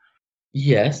you?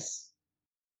 Yes,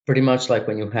 pretty much like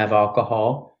when you have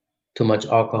alcohol, too much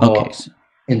alcohol, Okay.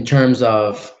 in terms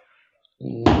of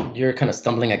you're kind of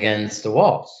stumbling against the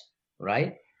walls,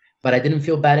 right? But I didn't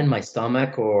feel bad in my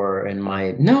stomach or in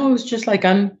my no, it was just like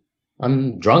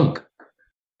I'm drunk.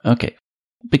 Okay.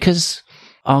 Because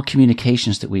our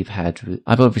communications that we've had,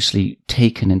 I've obviously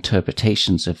taken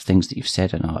interpretations of things that you've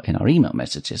said in our email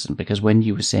messages, and because when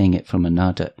you were saying it from a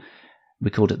nada, we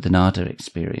called it the nada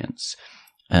experience,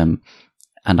 and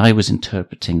I was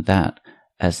interpreting that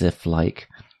as if like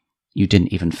you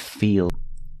didn't even feel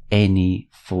any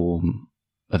form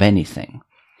of anything.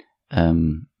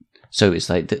 So it's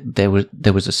like there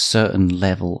was a certain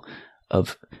level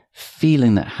of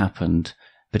feeling that happened,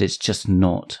 but it's just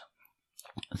not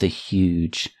the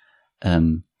huge,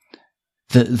 the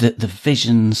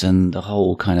visions and the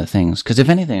whole kind of things. Because if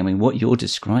anything, I mean, what you're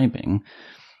describing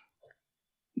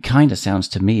kind of sounds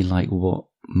to me like what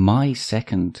my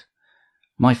first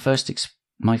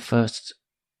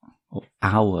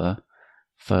our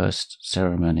first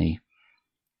ceremony,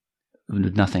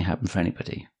 nothing happened for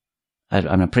anybody.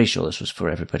 I'm pretty sure this was for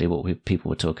everybody, people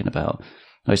were talking about.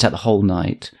 I was at the whole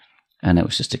night, and it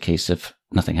was just a case of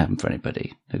nothing happened for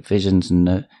anybody. No visions,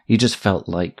 and you just felt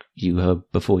like you were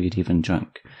before you'd even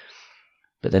drunk.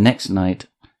 But the next night,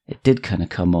 it did kind of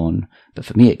come on, but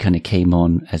for me it kind of came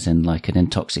on as in like an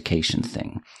intoxication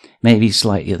thing. Maybe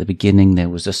slightly at the beginning there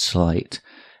was a slight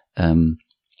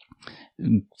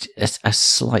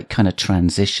slight kind of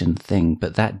transition thing,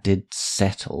 but that did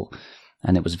settle,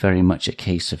 and it was very much a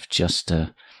case of just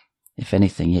if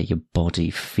anything, yeah, your body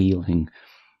feeling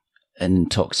an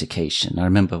intoxication. I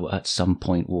remember at some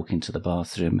point walking to the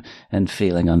bathroom and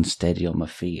feeling unsteady on my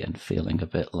feet and feeling a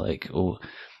bit like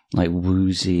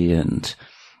woozy, and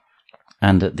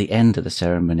at the end of the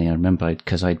ceremony, I remember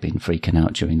because I'd been freaking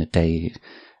out during the day,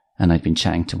 and I'd been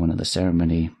chatting to one of the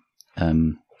ceremony,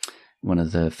 one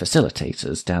of the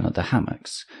facilitators down at the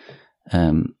hammocks,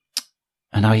 and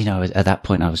I, at that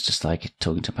point I was just like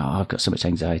talking to him about, I've got so much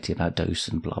anxiety about dose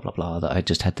and blah blah blah, that I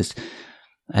just had this.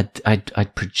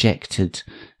 I'd projected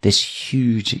this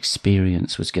huge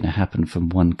experience was going to happen from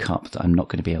one cup that I'm not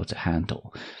going to be able to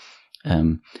handle.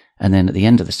 And then at the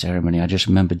end of the ceremony, I just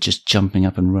remember just jumping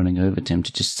up and running over to him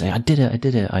to just say, I did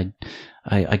it.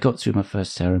 I got through my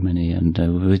first ceremony, and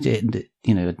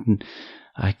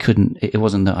I couldn't, it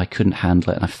wasn't that I couldn't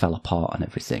handle it and I fell apart and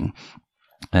everything.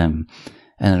 And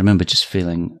And I remember just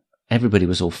feeling everybody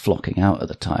was all flocking out at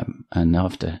the time. And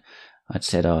after I'd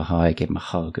said, "Oh, hi," I gave him a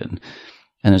hug. And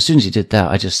as soon as he did that,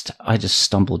 I just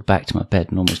stumbled back to my bed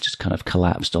and almost just kind of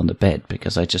collapsed on the bed,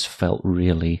 because I just felt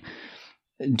really,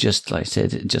 just like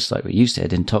what you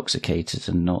said, intoxicated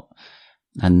and not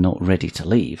ready to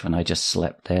leave. And I just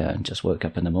slept there and just woke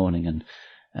up in the morning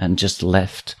and just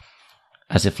left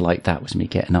as if like that was me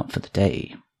getting up for the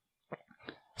day.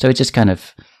 So it just kind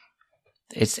of,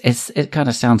 it kind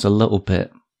of sounds a little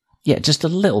bit, just a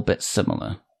little bit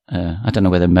similar. I don't know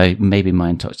whether maybe my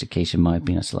intoxication might have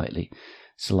been a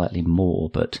slightly more,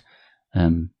 but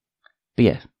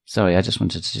yeah. Sorry, I just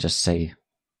wanted to just say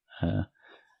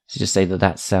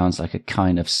that sounds like a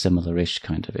kind of similar-ish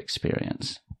kind of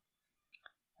experience.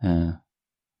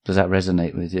 Does that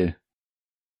resonate with you?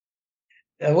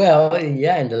 Well,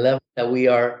 yeah, in the level that we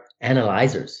are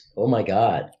analyzers. Oh my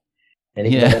God.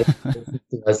 Anybody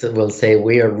will say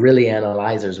we are really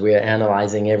analyzers. We are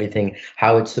analyzing everything,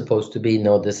 how it's supposed to be.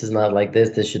 No, this is not like this.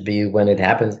 This should be when it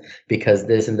happens because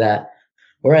this and that.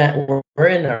 We're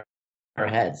in our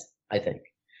heads, I think.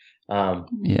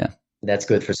 That's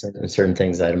good for certain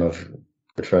things. I don't know if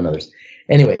good for others.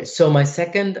 Anyway, so my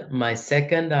second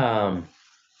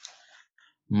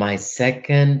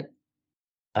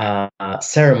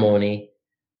ceremony.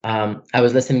 I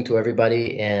was listening to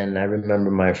everybody, and I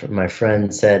remember my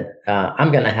friend said,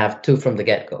 "I'm gonna have 2 from the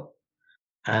get-go,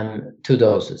 2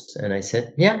 doses." And I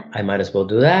said, "Yeah, I might as well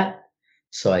do that."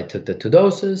 So I took the 2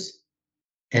 doses,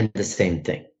 and the same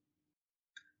thing.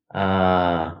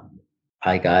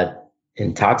 I got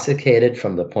intoxicated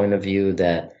from the point of view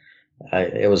that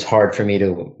it was hard for me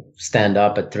to stand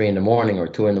up at 3 a.m. or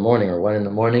 2 a.m. or 1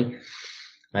 a.m.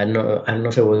 I don't know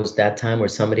if it was that time where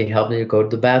somebody helped me to go to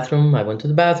the bathroom. I went to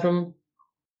the bathroom,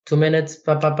 2 minutes,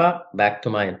 back to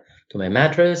my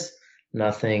mattress.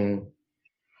 Nothing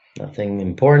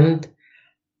important.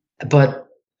 But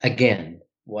again,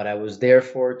 what I was there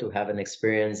for, to have an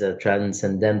experience, a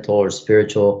transcendental or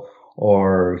spiritual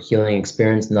or healing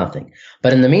experience, nothing.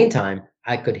 But in the meantime,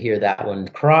 I could hear that one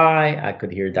cry. I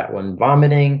could hear that one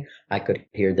vomiting. I could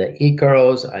hear the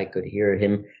Icaros. I could hear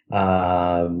him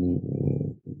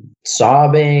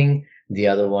sobbing. The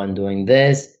other one doing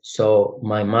this. So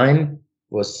my mind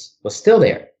was still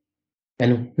there,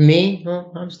 and me,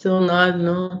 I'm still not.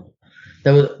 No,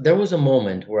 there was a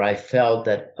moment where I felt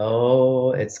that,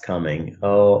 oh, it's coming.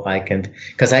 Oh, I can,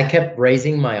 because I kept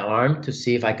raising my arm to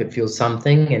see if I could feel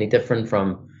something any different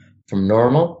from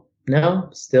normal. No,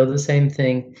 still the same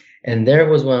thing. And there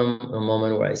was a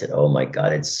moment where I said, "Oh my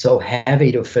God, it's so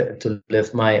heavy to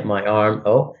lift my arm.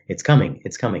 Oh, it's coming,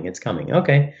 it's coming, it's coming."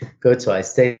 Okay, good. So I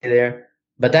stayed there,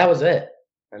 but that was it.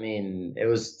 I mean, it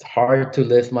was hard to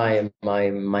lift my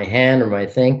hand or my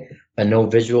thing, but no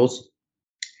visuals.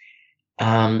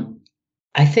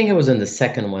 I think it was in the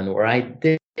second one where I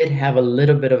did have a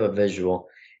little bit of a visual.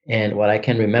 And what I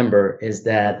can remember is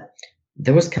that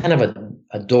there was kind of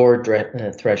a door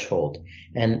threshold.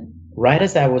 And right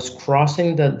as I was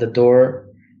crossing the door,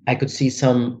 I could see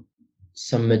some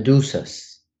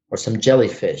medusas or some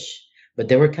jellyfish, but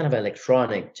they were kind of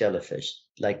electronic jellyfish,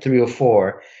 like 3 or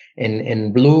 4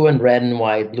 in blue and red and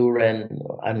white, blue, red,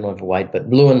 I don't know if white, but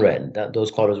blue and red.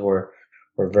 Those colors were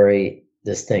very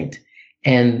distinct.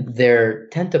 And their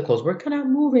tentacles were kind of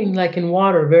moving like in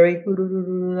water, very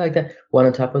like that, one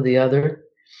on top of the other.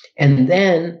 And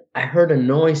then I heard a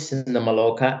noise in the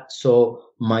maloca, so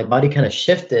my body kind of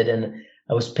shifted, and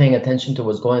I was paying attention to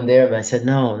what's going there. And I said,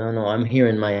 no, I'm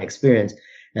hearing my experience.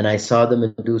 And I saw the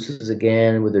medusas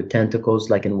again with their tentacles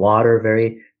like in water,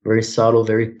 very, very subtle,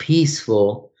 very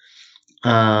peaceful.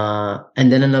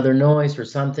 And then another noise or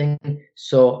something.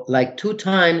 So like 2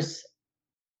 times,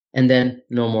 and then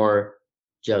no more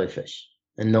jellyfish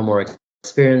and no more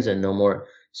experience and no more.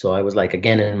 So I was like,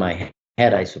 again, in my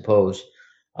head, I suppose,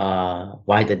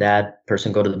 why did that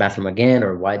person go to the bathroom again?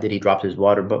 Or why did he drop his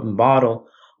water bottle?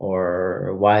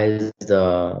 Or why is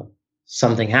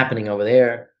something happening over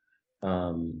there?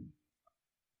 I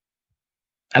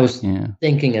was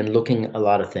thinking and looking a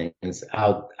lot of things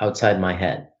outside my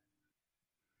head.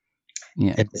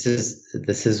 Yeah. And this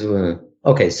is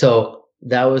okay. So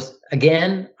that was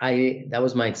that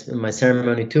was my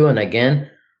ceremony too. And again,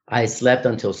 I slept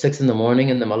until 6 a.m.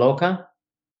 in the maloca.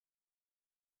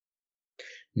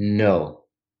 No.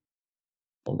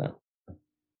 Hold on.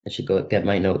 I should go get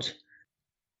my notes.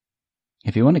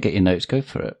 If you want to get your notes, go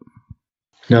for it.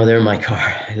 No, they're in my car.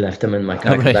 I left them in my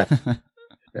car. Oh, right.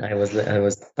 I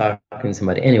was talking to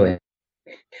somebody. Anyway.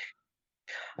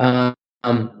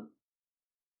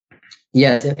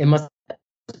 Yes, it must be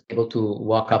able to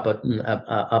walk up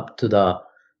to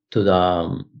to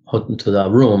the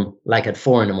room like at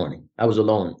 4 a.m. I was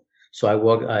alone, so I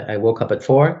woke up at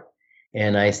 4,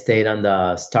 and I stayed on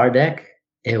the star deck.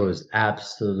 It was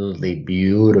absolutely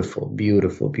beautiful,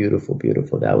 beautiful, beautiful,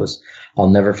 beautiful. I'll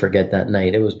never forget that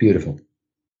night. It was beautiful.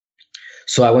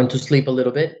 So I went to sleep a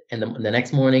little bit, and the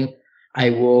next morning I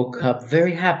woke up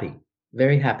very happy,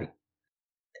 very happy.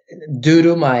 Due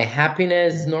to my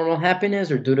happiness, normal happiness,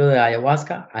 or due to the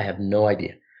ayahuasca, I have no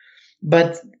idea.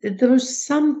 But there was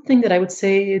something that I would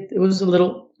say it was a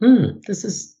little, this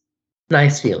is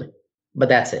nice feeling. But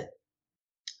that's it.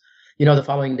 The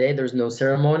following day there's no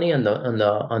ceremony.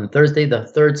 On Thursday, the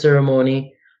third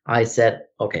ceremony, I said,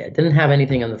 okay, I didn't have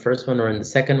anything on the first one or in the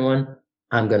second one.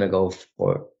 I'm gonna go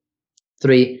for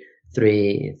three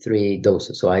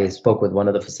doses. So I spoke with one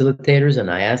of the facilitators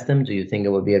and I asked them, do you think it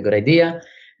would be a good idea?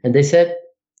 And they said,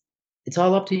 it's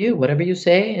all up to you, whatever you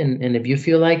say, and if you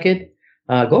feel like it,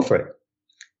 go for it.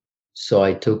 So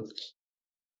I took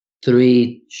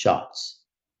 3 shots.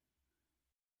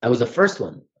 I was the first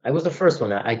one. I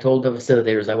told the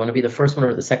facilitators I want to be the first one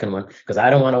or the second one, because I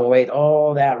don't want to wait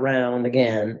all that round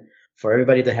again for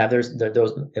everybody to have their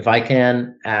dose. If I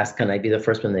can ask, can I be the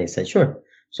first one? They said, sure.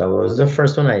 So I was the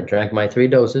first one. I drank my 3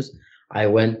 doses. I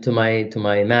went to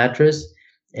my mattress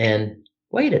and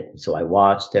waited. So I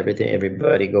watched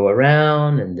everybody go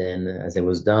around, and then as it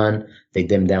was done, they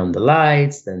dimmed down the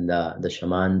lights. Then the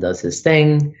shaman does his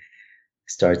thing,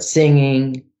 starts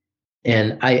singing,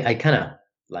 and I kind of,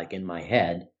 like, in my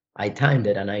head, I timed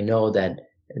it, and I know that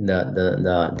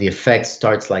the effect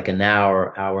starts like an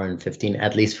hour and 15,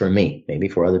 at least for me. Maybe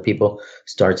for other people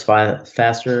starts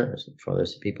faster. For other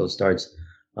people it starts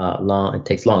long. It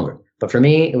takes longer. But for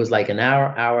me, it was like an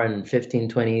hour and 15,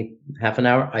 20, half an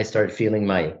hour. I started feeling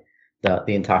the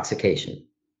intoxication.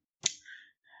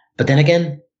 But then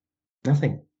again,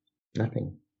 nothing.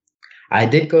 I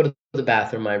did go to the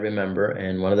bathroom, I remember,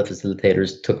 and one of the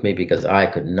facilitators took me because I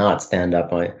could not stand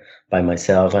up by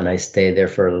myself, and I stayed there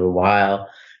for a little while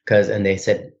and they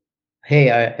said, hey,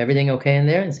 everything okay in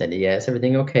there? And I said, yes,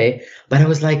 everything okay. But I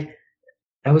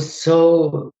was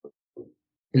so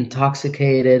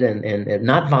intoxicated and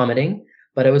not vomiting,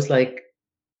 but I was like,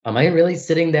 am I really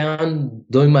sitting down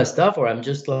doing my stuff, or I'm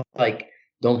just like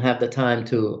don't have the time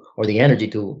or the energy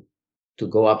to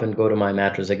go up and go to my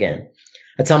mattress again?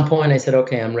 At some point I said,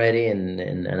 okay, I'm ready,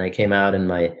 and I came out, and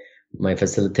my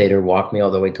facilitator walked me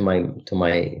all the way to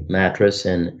my mattress,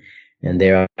 and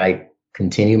there I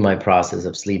continued my process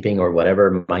of sleeping, or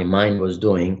whatever my mind was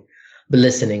doing, but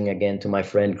listening again to my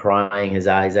friend crying his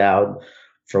eyes out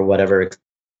for whatever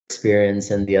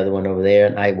experience, and the other one over there.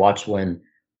 And I watched when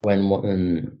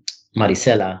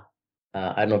Maricela,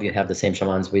 I don't know if you have the same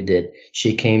shamans we did,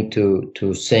 she came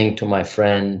to sing to my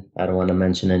friend, I don't want to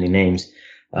mention any names,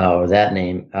 or that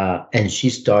name, and she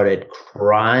started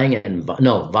crying and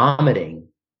vomiting.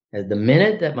 At the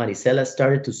minute that Maricela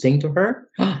started to sing to her,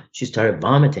 she started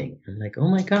vomiting. I'm like, oh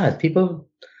my God,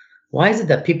 why is it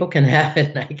that people can have it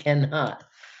and I cannot?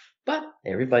 But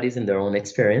everybody's in their own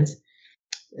experience.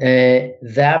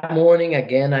 That morning,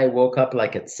 again, I woke up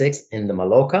like at 6 in the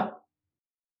Maloca,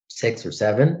 6 or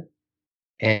 7.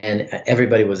 And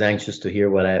everybody was anxious to hear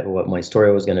what my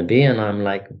story was going to be. And I'm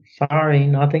like, sorry,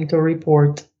 nothing to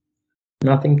report,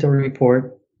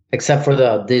 except for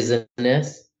the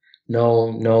dizziness.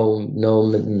 No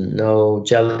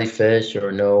jellyfish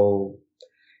or no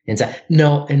inside.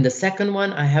 No, in the second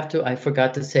one, I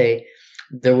forgot to say,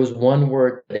 there was one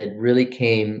word that really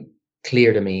came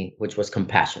clear to me, which was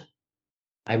compassion.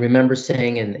 I remember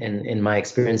saying in my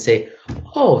experience,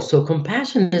 oh, so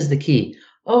compassion is the key.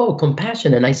 Oh,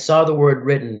 compassion. And I saw the word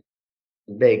written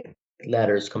big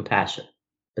letters, compassion.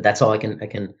 But that's all I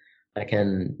can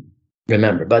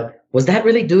remember. But was that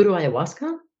really due to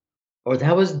ayahuasca? Or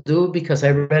that was due because I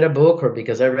read a book, or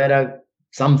because I read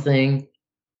something?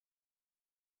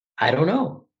 I don't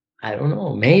know.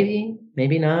 Maybe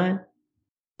not.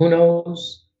 Who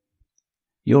knows?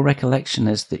 Your recollection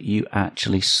is that you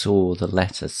actually saw the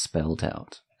letters spelled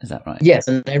out. Is that right? Yes,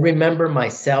 and I remember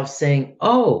myself saying,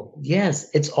 oh, yes,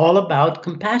 it's all about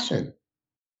compassion.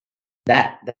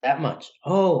 That much.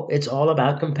 Oh, it's all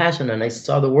about compassion. And I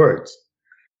saw the words.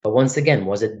 But once again,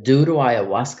 was it due to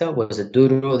ayahuasca? Was it due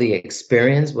to the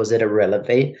experience? Was it a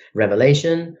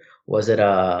revelation? Was it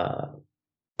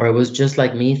or it was just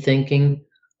like me thinking,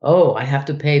 oh, I have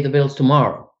to pay the bills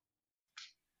tomorrow,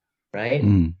 right?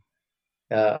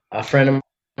 A friend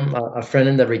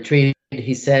in the retreat,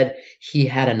 he said he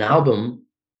had an album,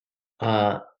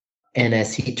 and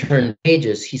as he turned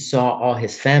pages, he saw all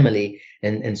his family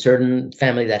and certain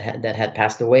family that had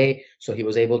passed away. So he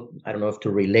was able, I don't know if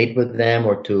to relate with them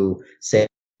or to say,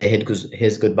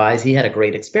 his goodbyes, he had a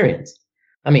great experience.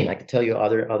 I mean, I could tell you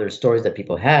other stories that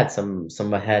people had.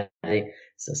 Someone had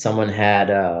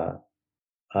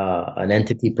an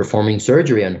entity performing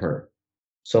surgery on her.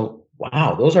 So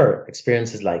wow, those are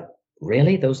experiences like,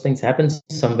 really, those things happen.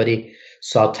 Somebody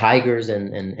saw tigers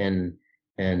and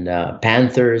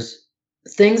panthers,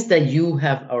 things that you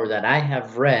have or that I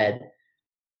have read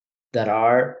that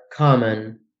are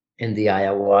common in the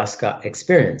ayahuasca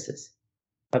experiences.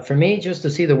 But for me, just to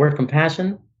see the word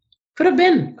compassion, could have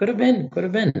been.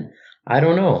 I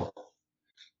don't know.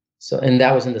 So, and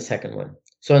that was in the second one.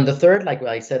 So in the third, like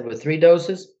I said, with 3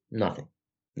 doses, nothing.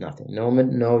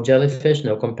 No jellyfish,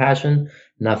 no compassion,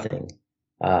 nothing.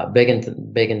 Big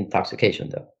intoxication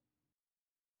though.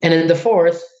 And in the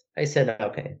fourth, I said,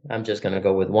 okay, I'm just gonna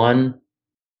go with one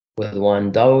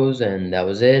dose, and that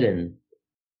was it, and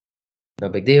no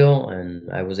big deal.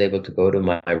 And I was able to go to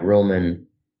my room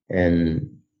and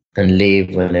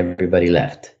leave when everybody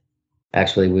left.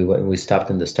 Actually, we stopped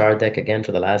in the star deck again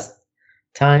for the last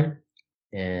time,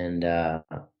 and that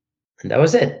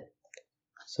was it.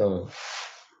 So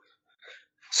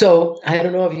I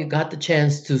don't know if you got the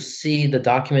chance to see the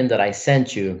document that I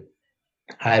sent you.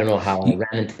 I don't know how I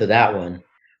ran into that one,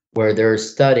 where they're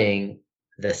studying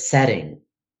the setting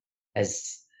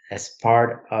as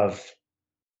part of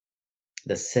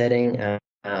the setting. I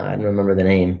don't remember the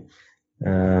name.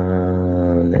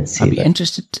 Let's see.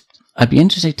 I'd be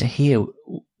interested to hear,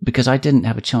 because I didn't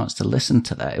have a chance to listen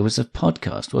to that. It was a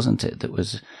podcast, wasn't it, that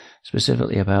was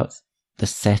specifically about the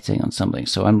setting on something.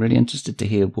 So I'm really interested to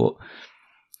hear what.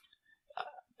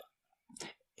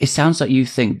 It sounds like you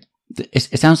think.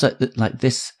 It sounds like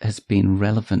this has been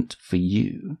relevant for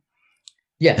you.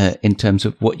 Yes. In terms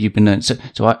of what you've been learning. So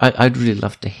I'd really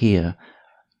love to hear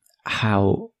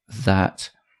how that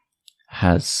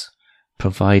has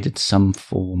provided some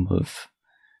form of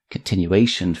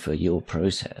continuation for your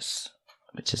process,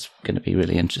 which is going to be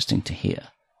really interesting to hear.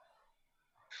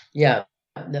 Yeah,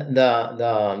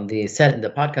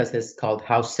 the podcast is called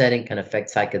 "How Setting Can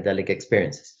Affect Psychedelic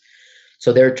Experiences."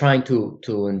 So they're trying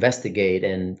to investigate,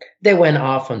 and they went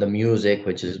off on the music,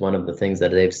 which is one of the things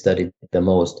that they've studied the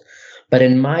most. But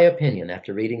in my opinion,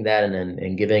 after reading that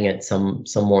and giving it some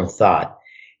more thought,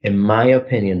 in my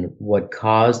opinion, what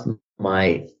caused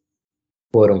my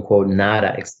quote unquote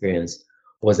nada experience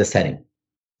was the setting.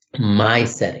 My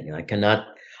setting. I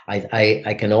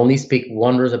can only speak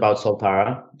wonders about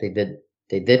Soltara. They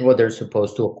did what they're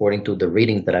supposed to according to the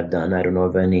readings that I've done. I don't know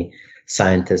if any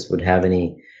scientist would have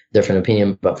any different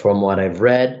opinion, but from what I've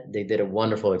read, they did a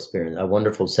wonderful experience, a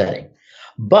wonderful setting.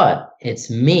 But it's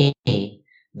me,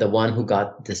 the one who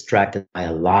got distracted by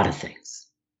a lot of things.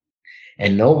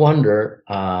 And no wonder,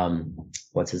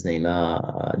 what's his name?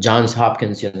 Johns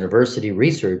Hopkins University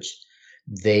research,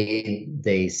 they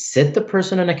sit the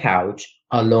person on a couch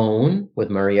alone with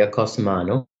Maria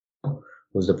Cosimano,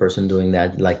 who's the person doing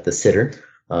that, like the sitter.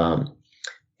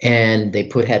 And they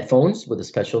put headphones with a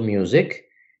special music,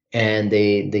 and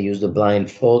they use the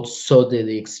blindfold so that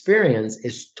the experience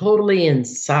is totally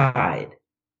inside.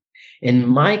 In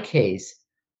my case,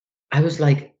 I was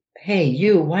like, hey,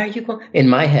 why are you going, in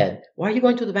my head, why are you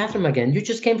going to the bathroom again? You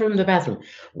just came from the bathroom.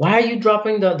 Why are you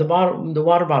dropping the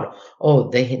water bottle? Oh,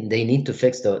 they need to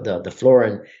fix the floor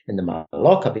in the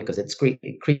Maloca because it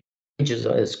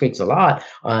squeaks a lot,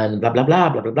 and blah, blah, blah,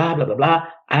 blah, blah, blah, blah, blah, blah.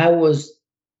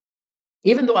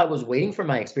 Even though I was waiting for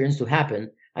my experience to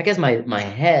happen, I guess my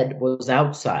head was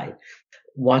outside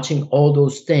watching all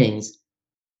those things.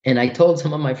 And I told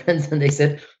some of my friends, and they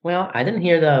said, well, I didn't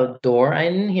hear the door. I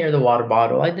didn't hear the water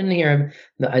bottle. I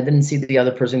didn't see the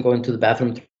other person going to the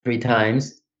bathroom 3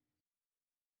 times.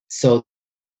 So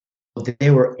they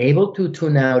were able to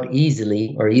tune out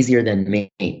easily, or easier than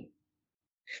me.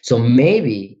 So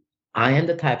maybe I am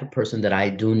the type of person that I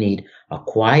do need a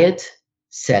quiet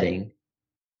setting,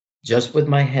 just with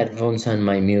my headphones and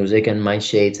my music and my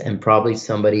shades, and probably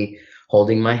somebody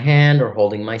holding my hand or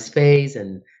holding my space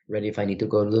and ready if I need to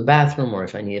go to the bathroom or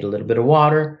if I need a little bit of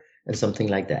water and something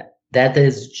like that. That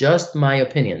is just my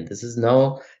opinion. This is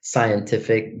no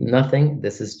scientific nothing.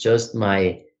 This is just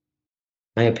my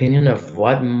opinion of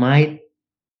what I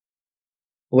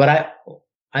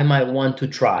might want to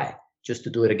try, just to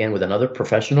do it again with another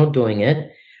professional doing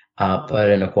it, but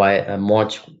in a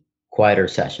much quieter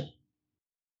session.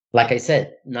 Like I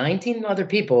said, 19 other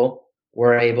people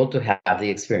were able to have the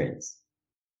experience,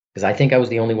 because I think I was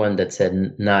the only one that said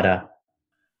a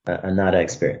nada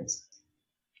experience.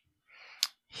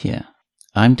 Yeah,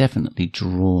 I'm definitely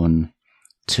drawn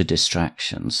to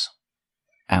distractions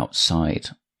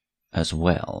outside as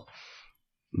well.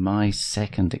 my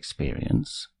second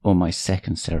experience, or my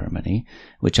second ceremony,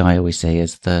 which I always say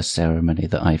is the ceremony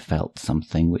that I felt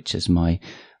something, which is my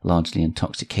largely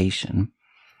intoxication.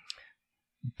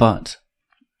 But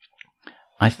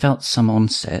I felt some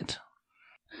onset.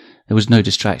 There was no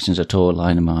distractions at all,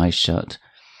 lying with my eyes shut.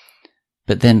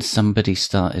 But then somebody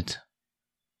started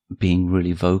being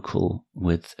really vocal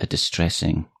with a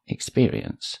distressing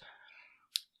experience.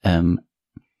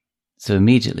 So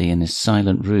immediately in this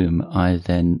silent room, I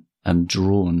then am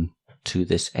drawn to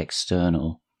this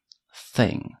external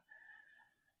thing.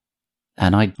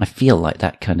 And I feel like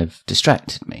that kind of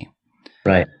distracted me.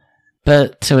 Right.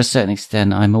 But to a certain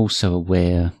extent, I'm also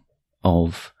aware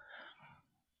of,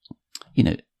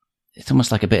 it's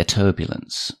almost like a bit of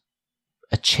turbulence.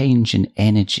 A change in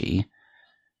energy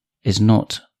is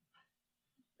not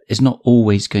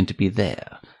always going to be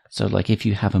there. So like if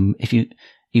you have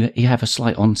a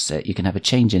slight onset, you can have a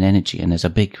change in energy, and it's a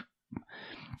big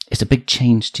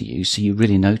change to you, so you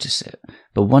really notice it.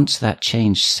 But once that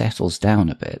change settles down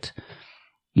a bit,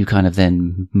 you kind of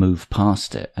then move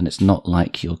past it, and it's not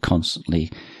like you're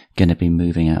constantly going to be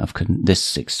moving out of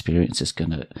this experience is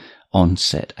going to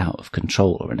onset out of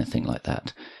control or anything like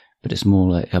that. But it's more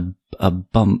like a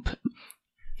bump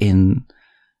in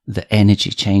the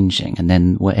energy changing, and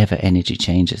then whatever energy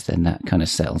changes, then that kind of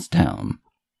settles down.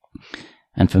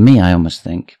 And for me, I almost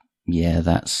think,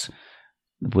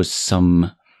 was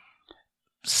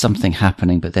something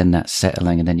happening, but then that's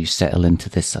settling, and then you settle into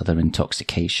this other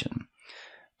intoxication.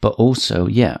 But also,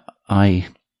 I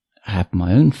have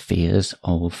my own fears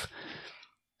of,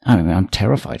 I'm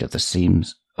terrified of the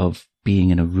scenes of being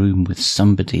in a room with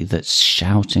somebody that's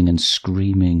shouting and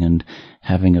screaming and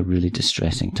having a really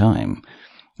distressing time.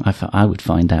 I would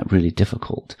find that really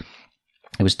difficult.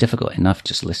 It was difficult enough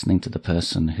just listening to the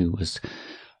person who was,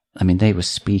 they were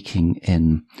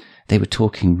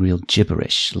talking real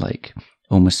gibberish, like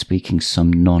almost speaking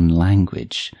some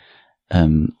non-language.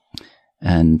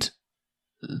 And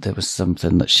there was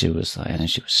something that she was like, and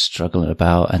she was struggling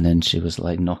about, and then she was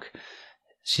like I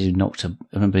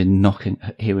remember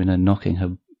hearing her knocking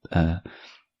her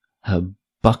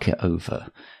bucket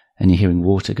over, and you're hearing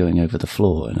water going over the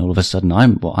floor, and all of a sudden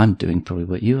I'm doing probably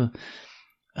what you were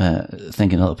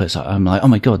thinking a little bit. So I'm like, oh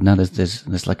my God, now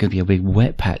there's like going to be a big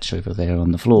wet patch over there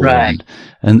on the floor, right?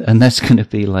 And that's going to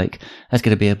be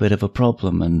a bit of a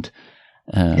problem, and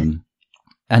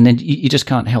then you just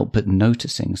can't help but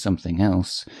noticing something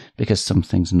else, because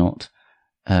something's not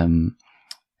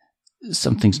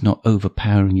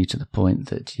overpowering you to the point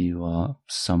that you are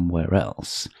somewhere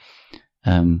else.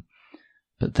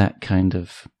 But that kind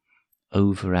of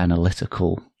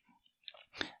over-analytical.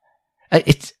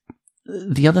 It's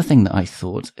the other thing that I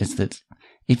thought is that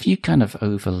if you kind of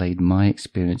overlaid my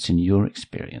experience and your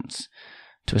experience,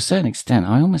 to a certain extent,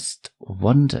 I almost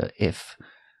wonder if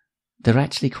they're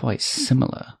actually quite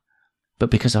similar. But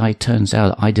because turns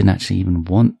out I didn't actually even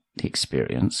want the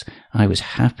experience, I was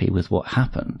happy with what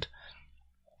happened.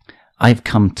 I've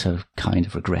come to kind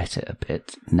of regret it a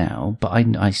bit now, but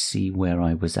I see where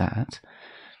I was at.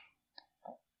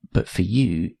 But for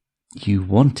you, you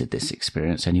wanted this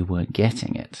experience and you weren't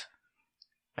getting it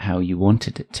how you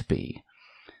wanted it to be.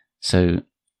 So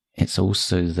it's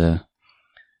also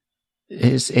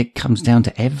it comes down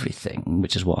to everything,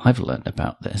 which is what I've learned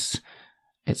about this.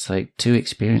 It's like two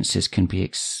experiences can be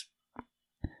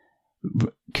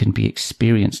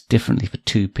experienced differently for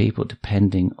two people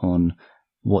depending on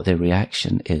what their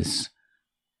reaction is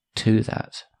to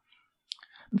that.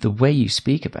 The way you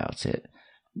speak about it,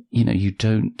 you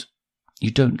don't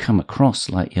come across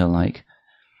like you're like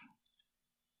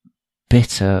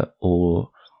bitter or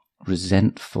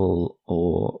resentful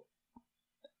or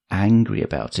angry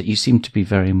about it. You seem to be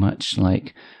very much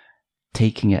like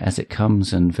taking it as it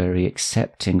comes and very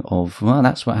accepting of, well,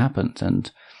 that's what happened. And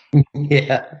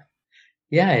yeah,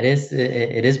 it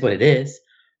is what it is.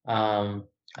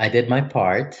 I did my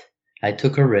part. I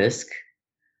took a risk.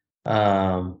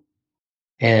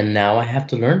 And now I have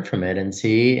to learn from it and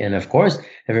see. And of course,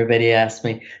 everybody asked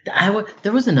me,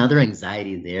 there was another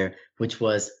anxiety there, which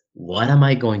was, what am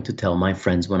I going to tell my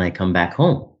friends when I come back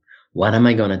home? What am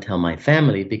I going to tell my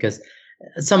family? Because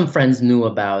some friends knew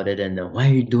about it, and why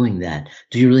are you doing that?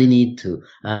 Do you really need to?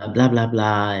 Blah, blah,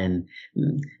 blah. And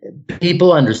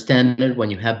people understand it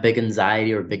when you have big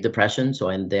anxiety or big depression.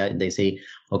 So they say,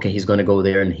 okay, he's going to go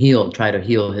there and try to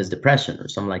heal his depression or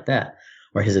something like that,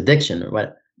 or his addiction or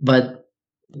what. But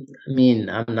I mean,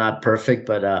 I'm not perfect,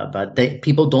 but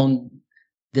people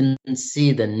didn't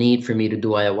see the need for me to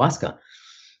do ayahuasca.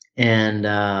 And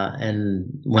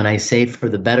when I say for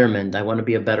the betterment, I want to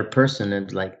be a better person.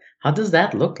 And like, how does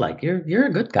that look like? You're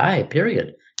a good guy,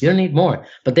 period. You don't need more.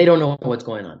 But they don't know what's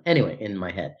going on anyway in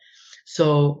my head.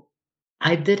 So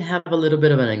I did have a little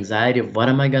bit of an anxiety of what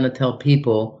am I going to tell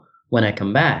people when I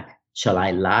come back? Shall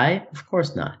I lie? Of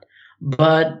course not.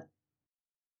 But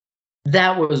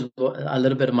that was a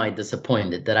little bit of my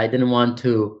disappointment, that I didn't want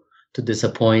to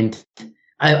disappoint.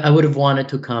 I would have wanted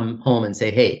to come home and say,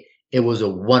 hey, it was a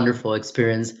wonderful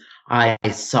experience. I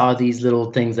saw these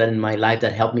little things that in my life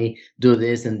that helped me do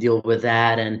this and deal with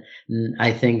that. And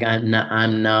I think I'm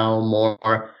now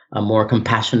a more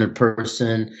compassionate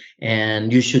person,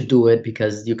 and you should do it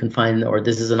because you can find, or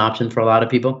this is an option for a lot of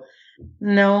people.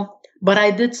 No, but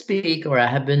I did speak, or I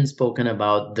have been spoken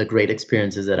about the great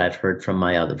experiences that I've heard from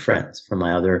my other friends, from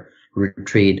my other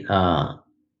retreat um,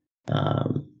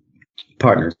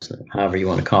 partners, however you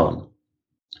want to call them,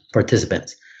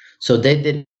 participants. So they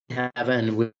did have,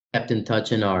 and we kept in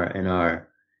touch in our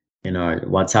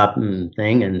WhatsApp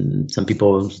thing, and some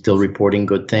people still reporting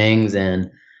good things, and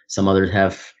some others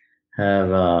have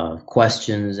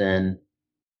questions, and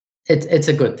it's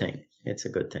a good thing. It's a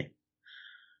good thing.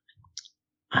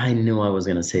 I knew I was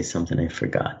going to say something. I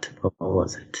forgot. What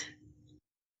was it?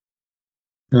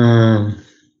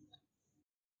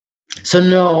 So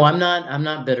no, I'm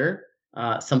not bitter.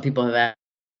 Some people have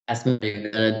asked me, "Are you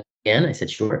going to do it again?" I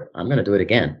said, "Sure, I'm going to do it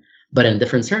again, but in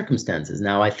different circumstances."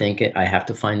 Now I think I have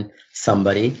to find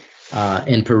somebody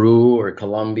in Peru or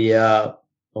Colombia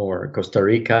or Costa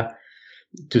Rica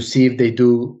to see if they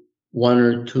do 1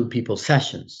 or 2 people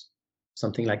sessions,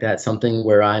 something like that, something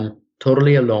where I'm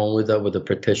totally alone with the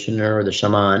practitioner or the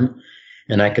shaman,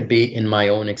 and I could be in my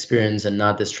own experience and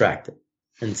not distracted,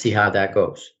 and see how that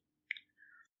goes.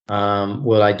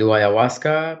 Will I do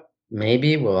ayahuasca?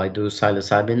 Maybe. Will I do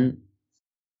psilocybin?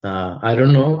 I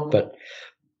don't know, but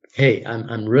hey,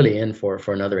 I'm really in for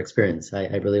another experience.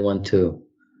 I really want to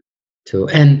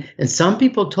and some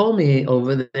people told me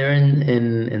over there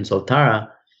in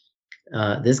Soltara,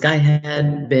 this guy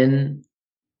had been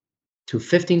to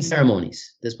 15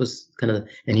 ceremonies. This was kind of,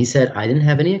 and he said, I didn't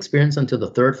have any experience until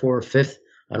the 3rd, 4th, or 5th.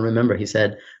 I don't remember. He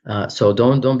said, so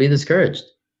don't be discouraged.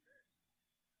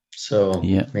 So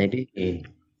yeah, maybe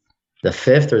the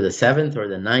 5th or the 7th or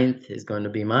the 9th is going to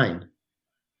be mine.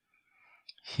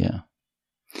 Yeah.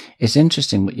 It's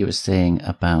interesting what you were saying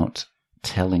about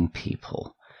telling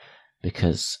people,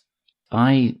 because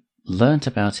I learnt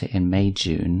about it in May,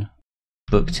 June,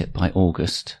 booked it by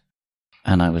August,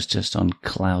 and I was just on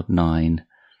cloud 9,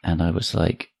 and I was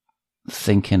like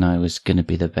thinking I was going to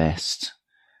be the best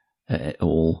at it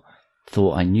all,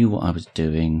 thought I knew what I was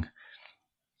doing.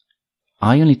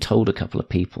 I only told a couple of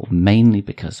people, mainly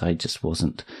because I just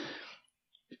wasn't,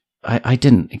 I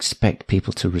didn't expect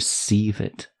people to receive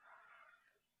it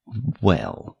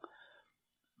well.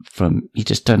 You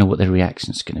just don't know what their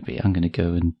reaction's going to be. I'm going to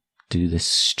go and do this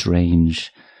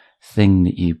strange thing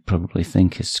that you probably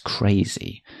think is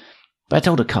crazy. But I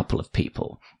told a couple of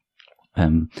people,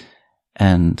 and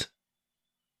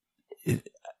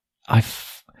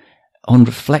on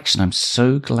reflection, I'm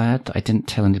so glad that I didn't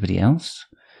tell anybody else.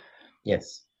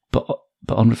 Yes. But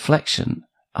on reflection,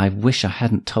 I wish I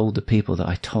hadn't told the people that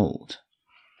I told.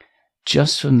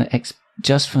 Just from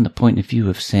the point of view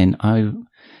of saying, I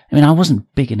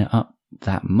wasn't bigging it up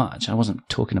that much. I wasn't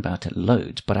talking about it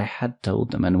loads, but I had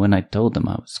told them. And when I told them,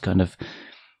 I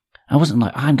wasn't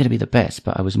like, I'm going to be the best,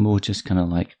 but I was more just kind of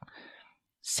like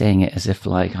saying it as if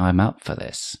like I'm up for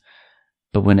this.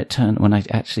 But when I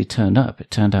actually turned up, it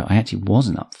turned out I actually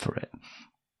wasn't up for it.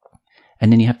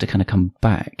 And then you have to kind of come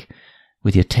back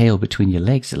with your tail between your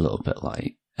legs a little bit,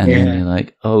 like, and then you're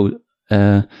like,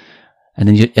 and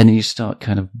then you start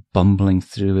kind of bumbling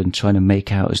through and trying to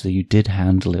make out as though you did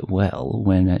handle it well,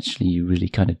 when actually you really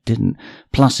kind of didn't.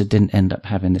 Plus, it didn't end up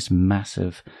having this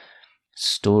massive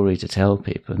story to tell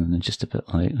people, and they're just a bit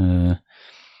like,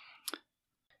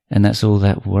 and that's all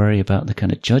that worry about the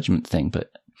kind of judgment thing.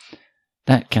 But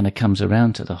that kind of comes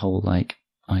around to the whole, like,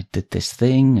 I did this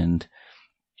thing, and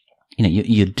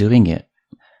you're doing it,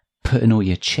 putting all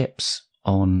your chips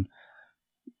on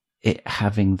it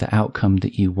having the outcome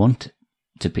that you want it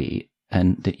to be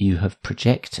and that you have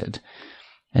projected.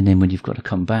 And then when you've got to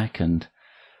come back and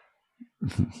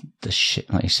the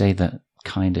shit, like you say, that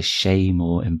kind of shame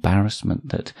or embarrassment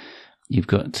that you've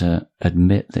got to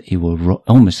admit that you were wrong,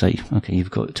 almost like, okay,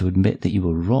 you've got to admit that you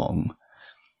were wrong,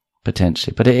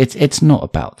 potentially. But it's not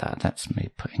about that. That's me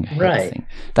putting a head thing.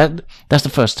 That's the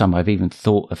first time I've even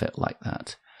thought of it like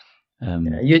that.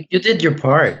 You did your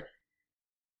part.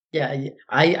 Yeah,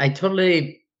 I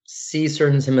totally see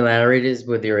certain similarities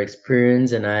with your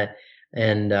experience, and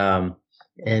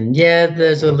yeah,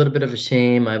 there's a little bit of a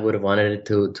shame. I would have wanted it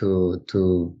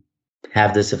to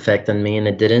have this effect on me, and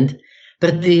it didn't.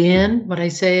 But at the end, what I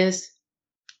say is,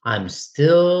 I'm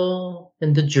still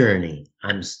in the journey.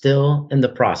 I'm still in the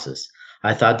process.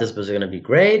 I thought this was going to be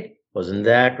great. Wasn't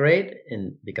that great?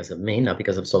 And because of me, not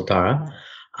because of Soltara.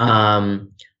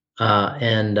 Um,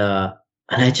 and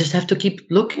I just have to keep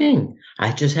looking.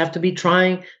 I just have to be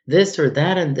trying this or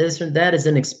that, and this or that is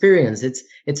an experience.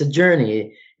 It's a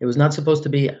journey. It was not supposed to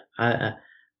be.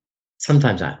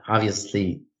 Sometimes,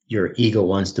 obviously, your ego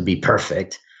wants to be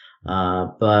perfect,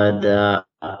 but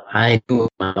I knew in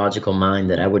my logical mind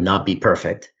that I would not be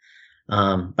perfect.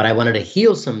 But I wanted to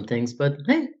heal some things, but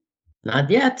hey, not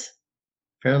yet.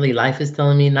 Apparently, life is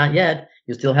telling me not yet.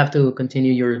 You still have to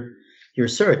continue your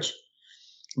search.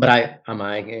 But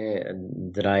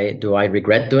do I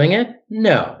regret doing it?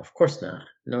 No, of course not.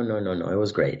 No, no, no, no. It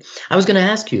was great. I was going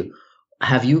to ask you,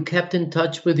 have you kept in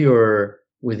touch with your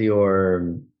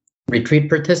retreat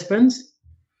participants?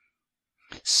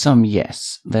 Some,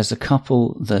 yes. There's a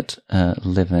couple that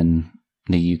live in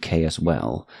the UK as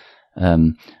well.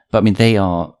 But I mean, they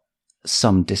are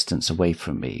some distance away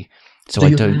from me. So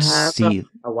I don't see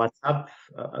a WhatsApp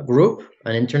group,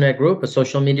 an internet group, a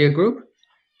social media group.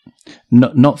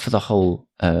 Not for the whole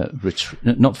retreat.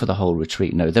 Not for the whole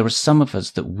retreat. No, there are some of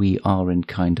us that we are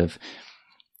kind of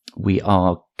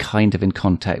in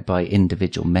contact by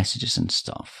individual messages and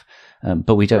stuff.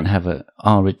 But we don't have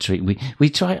our retreat.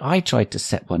 I tried to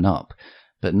set one up,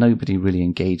 but nobody really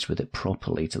engaged with it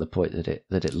properly to the point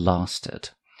that it lasted.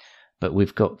 But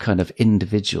we've got kind of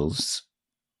individuals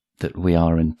that we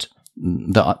are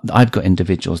that I've got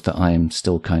individuals that I am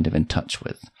still kind of in touch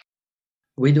with.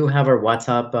 We do have our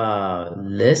WhatsApp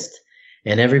list,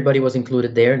 and everybody was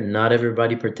included there. Not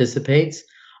everybody participates,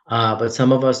 but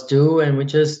some of us do, and we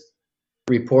just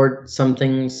report some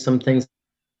things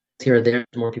here or there.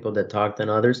 More people that talk than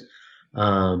others.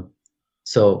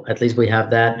 So at least we have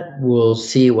that. We'll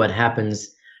see what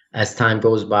happens as time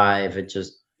goes by. If it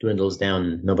just dwindles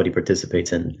down, nobody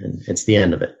participates, and it's the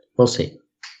end of it. We'll see.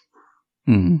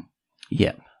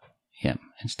 Yeah,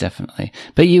 it's definitely.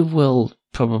 But you will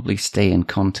probably stay in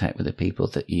contact with the people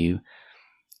that you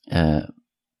that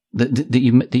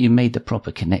you made the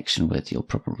proper connection with. You'll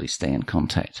probably stay in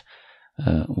contact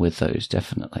with those,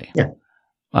 definitely. Yeah,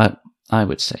 I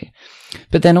would say.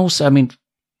 But then also, I mean,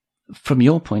 from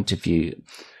your point of view,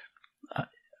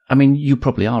 I mean, you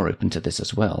probably are open to this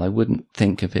as well. I wouldn't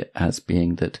think of it as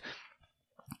being that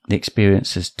the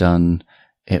experience is done.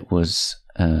 It was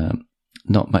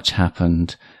not much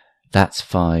happened. That's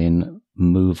fine.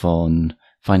 Move on.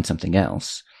 Find something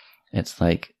else. It's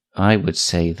like, I would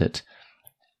say that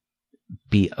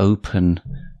be open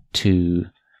to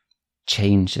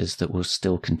changes that will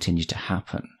still continue to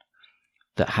happen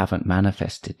that haven't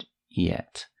manifested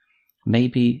yet.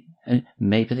 Maybe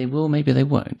they will, maybe they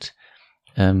won't.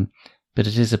 But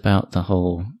it is about the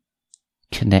whole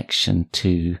connection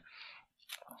to,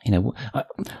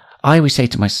 I always say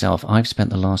to myself, I've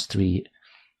spent the last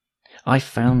I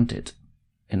found it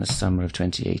in the summer of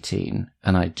 2018,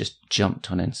 and I just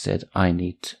jumped on it and said, I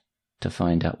need to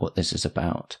find out what this is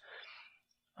about.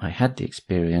 I had the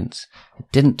experience. It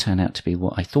didn't turn out to be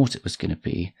what I thought it was going to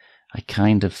be. I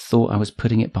kind of thought I was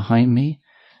putting it behind me,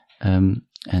 and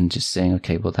just saying,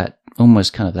 okay, well, that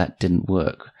didn't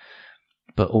work,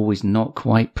 but always not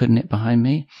quite putting it behind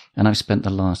me. And I've spent the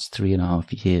last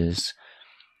 3.5 years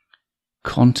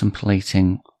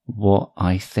contemplating what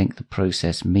I think the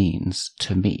process means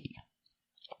to me.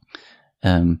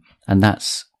 And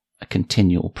that's a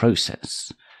continual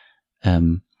process.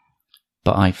 But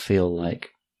I feel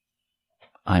like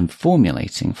I'm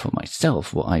formulating for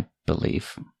myself what I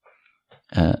believe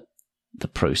the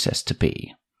process to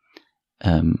be.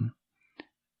 And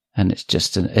it's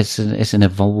just it's an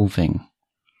evolving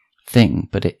thing,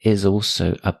 but it is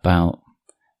also about,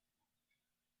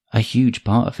 a huge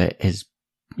part of it is,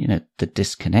 the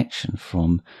disconnection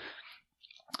from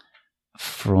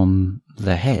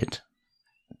the head,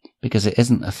 because it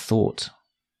isn't a thought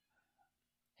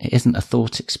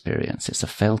experience, it's a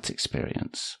felt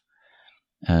experience.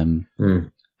 And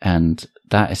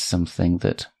that is something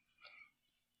that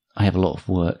I have a lot of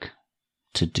work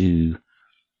to do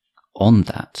on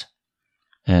that.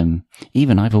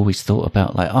 Even I've always thought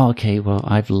about like, okay, well,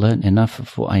 I've learned enough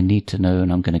of what I need to know,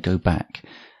 and I'm going to go back.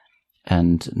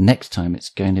 And next time it's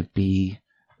going to be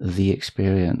the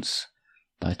experience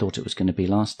that I thought it was going to be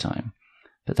last time.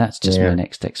 But that's just my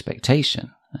next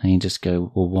expectation. And you just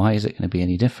go, well, why is it going to be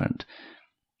any different?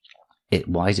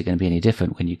 Why is it going to be any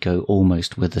different when you go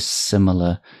almost with a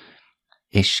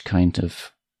similar-ish kind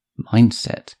of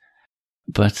mindset?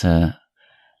 But,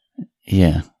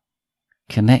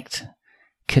 connect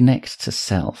to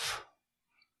self.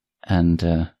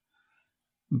 And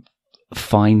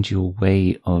find your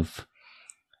way of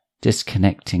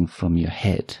disconnecting from your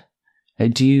head.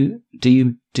 Do you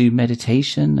do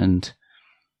meditation? And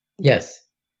Yes,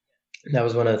 that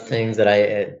was one of the things that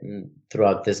I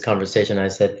throughout this conversation I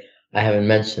said I haven't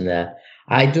mentioned that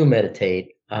I do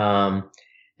meditate, and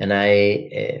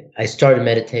I started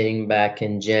meditating back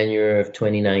in January of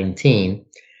 2019,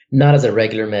 not as a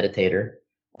regular meditator.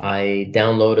 I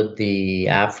downloaded the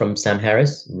app from Sam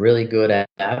Harris, really good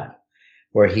app,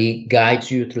 where he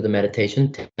guides you through the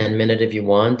meditation, 10 minutes if you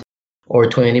want, or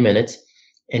 20 minutes,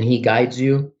 and he guides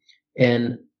you.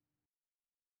 And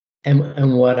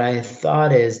what I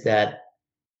thought is that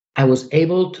I was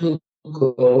able to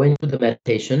go into the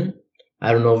meditation.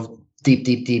 I don't know if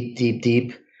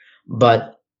deep,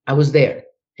 but I was there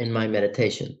in my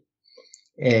meditation,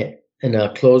 in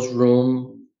a closed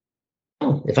room.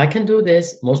 Oh, if I can do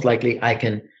this, most likely I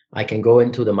can go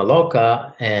into the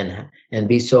maloka and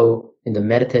be so in the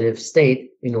meditative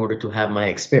state in order to have my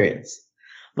experience.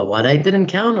 But what I didn't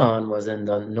count on was in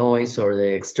the noise or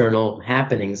the external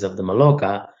happenings of the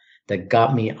maloka that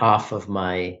got me off of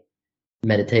my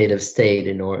meditative state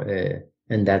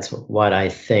and that's what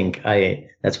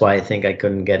that's why I think I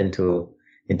couldn't get into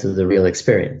the real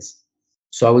experience.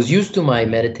 So I was used to my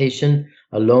meditation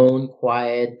alone,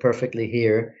 quiet, perfectly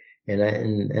here,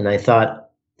 and I thought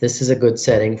this is a good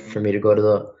setting for me to go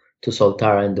to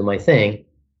Soltara and do my thing.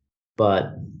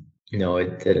 But no,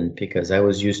 it didn't, because I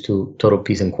was used to total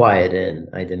peace and quiet, and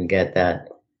I didn't get that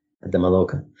at the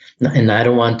Maloka. And I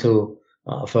don't want to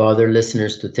for other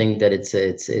listeners to think that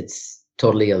it's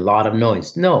totally a lot of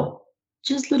noise. No,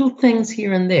 just little things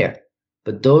here and there.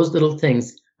 But those little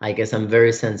things, I guess I'm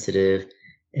very sensitive,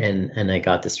 and I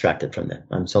got distracted from them.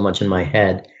 I'm so much in my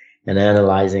head and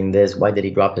analyzing this. Why did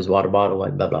he drop his water bottle? Why,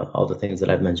 blah, blah, all the things that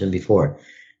I've mentioned before.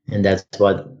 And that's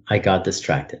what I got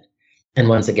distracted. And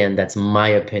once again, that's my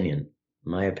opinion.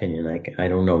 I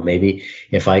don't know. Maybe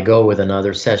if I go with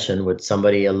another session with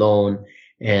somebody alone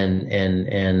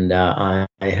and I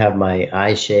have my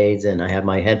eye shades and I have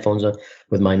my headphones on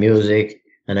with my music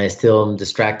and I still am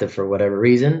distracted for whatever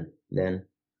reason, then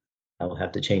I will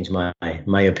have to change my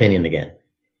opinion again.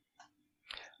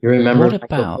 You remember Michael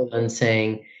Pollan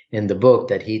saying in the book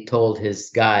that he told his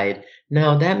guide,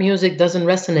 "No, that music doesn't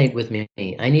resonate with me.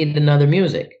 I need another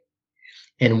music."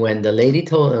 And when the lady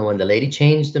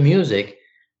changed the music,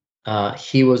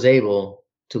 he was able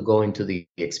to go into the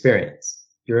experience.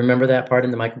 You remember that part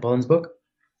in the Michael Pollan's book?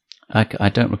 I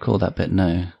don't recall that bit,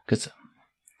 no.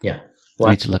 Yeah. I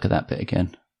need to look at that bit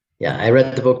again. Yeah, I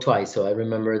read the book twice, so I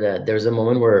remember that there's a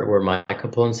moment where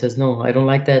Michael Pollan says, "No, I don't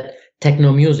like that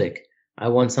techno music. I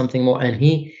want something more." And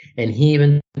he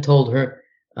even told her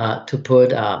to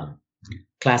put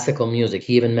classical music.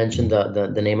 He even mentioned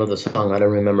the name of the song. I don't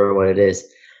remember what it is.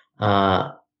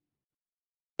 And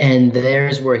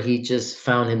there's where he just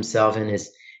found himself in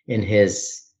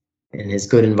his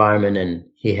good environment, and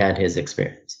he had his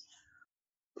experience.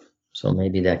 So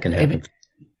maybe that can happen.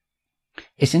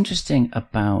 It's interesting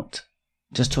about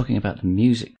just talking about the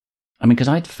music. I mean, because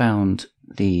I'd found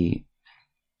the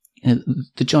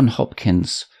John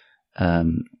Hopkins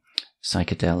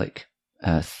psychedelic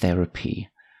therapy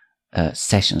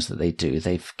sessions that they do.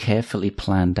 They've carefully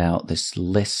planned out this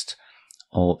list,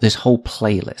 or this whole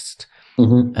playlist,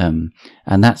 and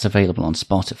that's available on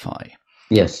Spotify.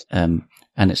 Yes. And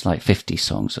it's like 50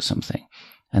 songs or something.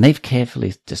 And they've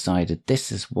carefully decided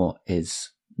this is what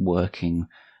is working,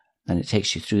 and it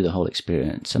takes you through the whole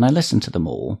experience. And I listened to them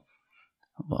all.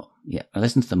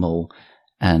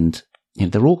 And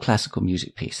they're all classical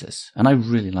music pieces, and I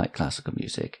really like classical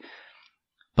music,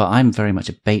 but I'm very much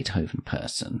a Beethoven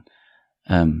person.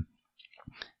 And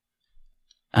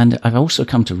I've also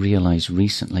come to realize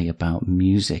recently about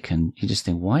music, and you just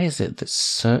think, why is it that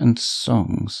certain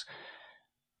songs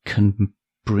can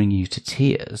bring you to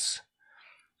tears,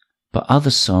 but other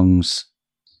songs,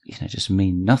 just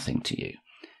mean nothing to you?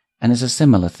 And it's a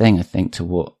similar thing, I think, to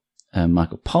what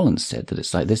Michael Pollan said, that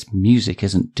it's like, this music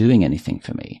isn't doing anything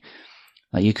for me.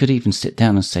 Like, you could even sit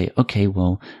down and say, okay,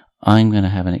 well, I'm going to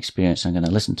have an experience. I'm going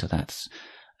to listen to that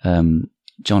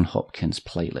John Hopkins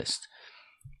playlist.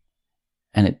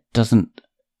 And it doesn't...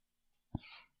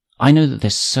 I know that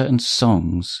there's certain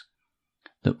songs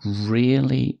that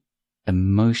really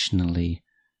emotionally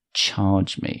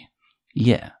charge me.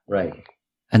 Yeah. Right.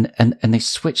 And they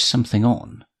switch something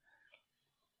on.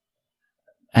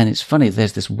 And it's funny,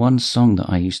 there's this one song that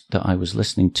I was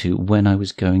listening to when I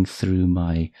was going through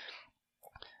my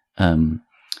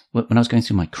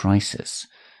crisis.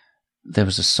 There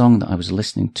was a song that I was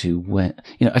listening to where,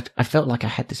 I felt like I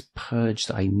had this purge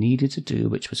that I needed to do,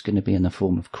 which was going to be in the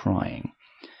form of crying.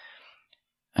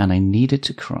 and I needed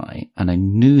to cry, and I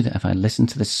knew that if I listened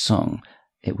to this song,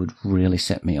 it would really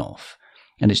set me off.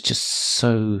 And it's just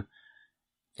so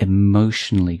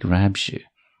emotionally grabs you.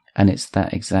 And it's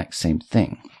that exact same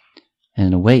thing. And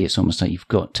in a way, it's almost like you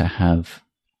don't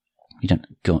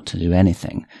got to do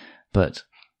anything, but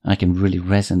I can really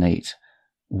resonate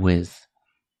with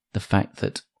the fact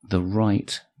that the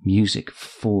right music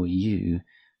for you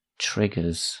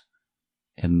triggers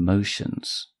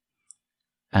emotions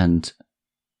and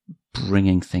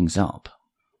bringing things up.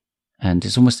 And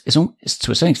it's to a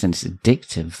certain extent, it's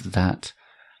addictive,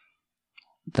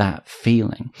 that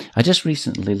feeling. I just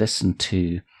recently listened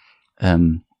to,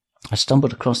 I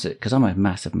stumbled across it because I'm a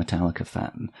massive Metallica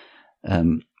fan.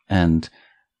 And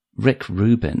Rick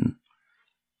Rubin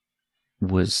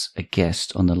was a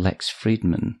guest on the Lex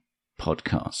Friedman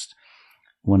podcast,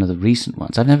 one of the recent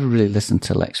ones. I've never really listened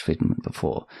to Lex Friedman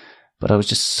before, but I was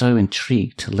just so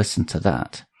intrigued to listen to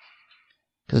that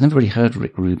because I've never really heard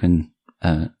Rick Rubin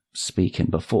speaking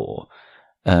before.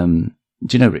 Do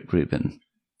you know Rick Rubin?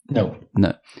 No.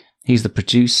 He's the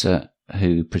producer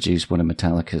who produced one of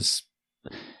Metallica's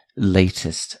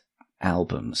latest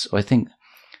albums. I think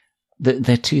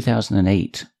their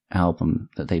 2008 album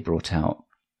that they brought out,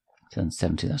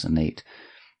 2007, 2008,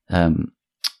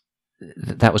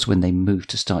 that was when they moved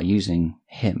to start using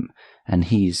him. And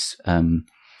he's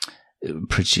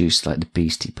produced like the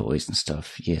Beastie Boys and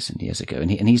stuff years and years ago.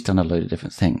 And he's done a load of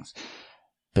different things.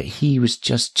 But he was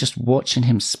just watching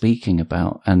him speaking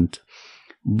about and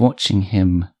watching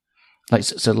him, like,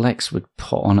 so Lex would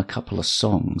put on a couple of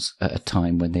songs at a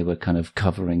time when they were kind of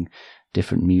covering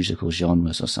different musical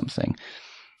genres or something.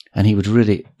 And he would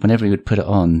really, whenever he would put it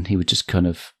on, he would just kind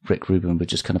of, Rick Rubin would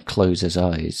just kind of close his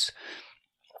eyes.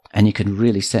 And you can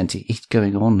really sense he's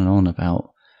going on and on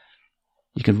about,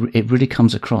 it really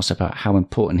comes across about how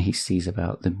important he sees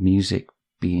about the music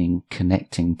being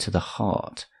connecting to the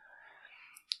heart.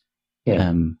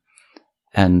 Yeah.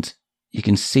 And you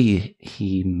can see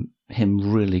him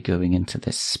really going into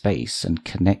this space and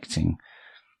connecting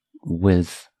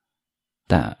with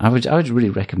that. I would really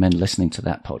recommend listening to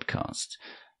that podcast.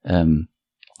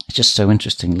 It's just so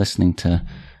interesting listening to.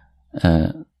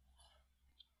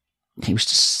 He was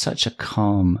just such a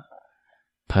calm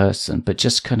person, but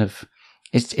just kind of.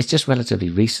 It's just relatively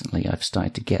recently I've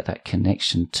started to get that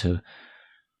connection to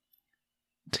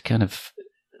kind of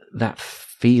that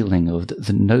feeling of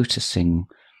the noticing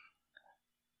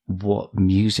what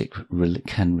music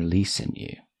can release in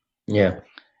you. Yeah.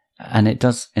 And it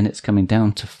does, and it's coming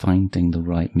down to finding the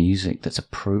right music that's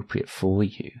appropriate for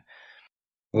you.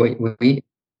 We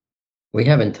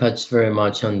haven't touched very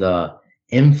much on the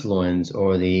influence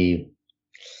or the,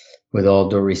 with all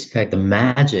due respect, the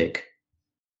magic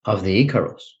of the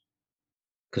Icarus.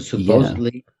 Because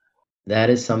supposedly that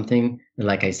is something,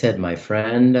 like I said, my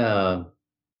friend,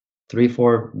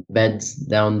 3-4 beds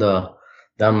down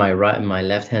my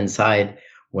left hand side,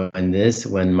 when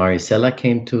Maricela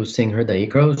came to sing her the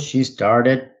Icarus, she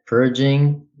started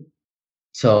purging.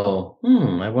 So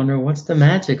I wonder what's the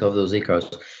magic of those Icarus.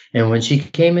 And when she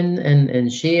came in,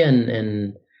 and she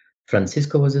and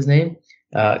Francisco was his name,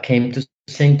 came to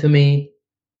sing to me,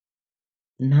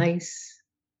 nice,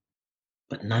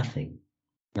 but nothing.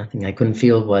 I couldn't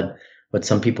feel what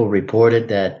some people reported,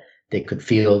 that they could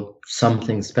feel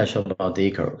something special about the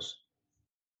Icarus.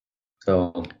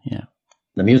 So yeah,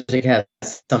 the music has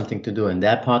something to do. In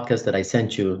that podcast that I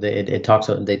sent you, they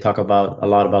talk about a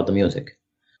lot about the music.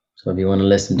 So if you want to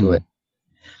listen to it,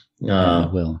 I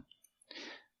will.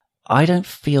 I don't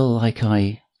feel like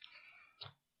I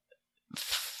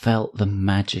felt the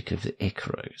magic of the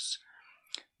Icarus,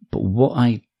 but what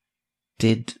I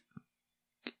did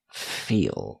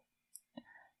feel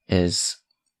is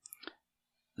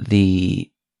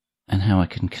and how I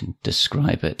can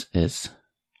describe it is,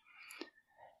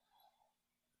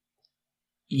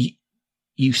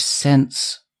 you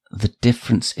sense the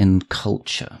difference in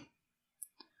culture.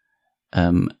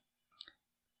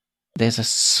 There's a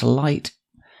slight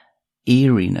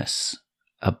eeriness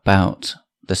about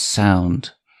the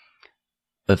sound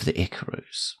of the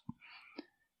Icarus.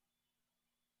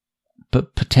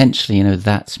 But potentially,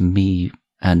 that's me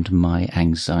and my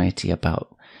anxiety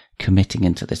about committing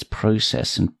into this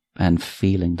process and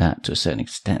feeling that to a certain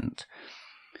extent.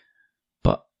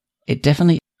 But it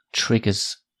definitely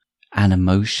triggers an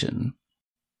emotion.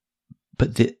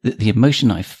 But the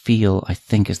emotion I feel, I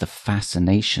think, is the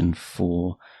fascination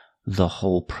for the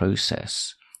whole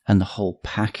process and the whole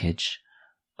package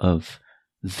of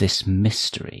this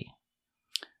mystery,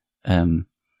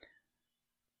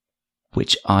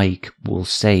 which I will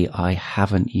say I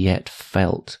haven't yet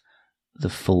felt the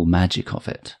full magic of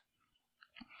it.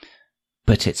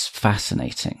 but it's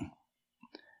fascinating.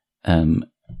 And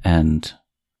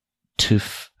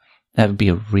that would be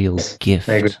a real gift.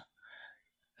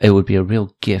 It would be a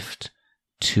real gift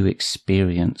to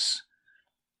experience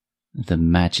the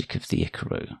magic of the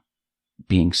Icaro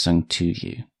being sung to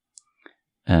you.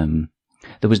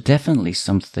 There was definitely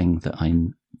something that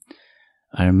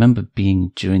I remember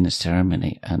being during the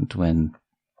ceremony, and when,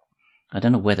 I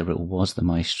don't know whether it was the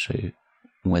maestro,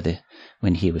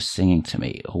 when he was singing to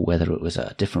me, or whether it was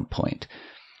at a different point,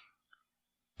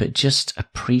 but just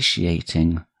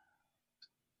appreciating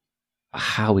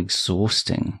how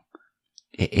exhausting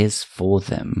it is for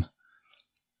them,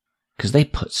 because they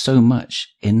put so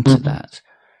much into that,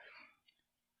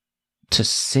 to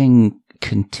sing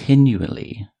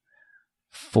continually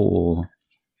for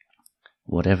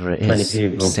whatever it is,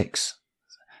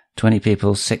 20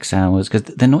 people, 6 hours,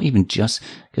 because they're not even just,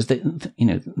 because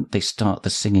they start the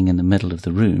singing in the middle of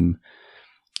the room.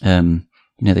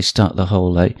 They start the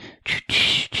whole like,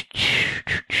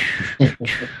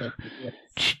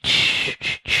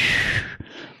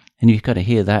 and you've got to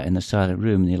hear that in the silent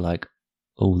room, and you're like,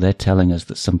 oh, they're telling us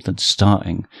that something's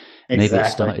starting. Exactly. Maybe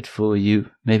it started for you.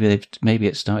 Maybe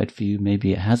it started for you.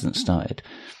 Maybe it hasn't started.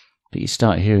 But you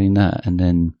start hearing that, and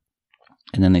then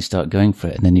they start going for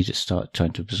it, and then you just start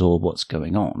trying to absorb what's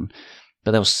going on.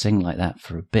 But they'll sing like that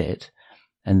for a bit,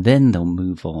 and then they'll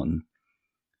move on.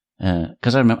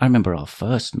 Because I remember our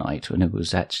first night when it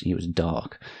was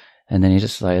dark, and then you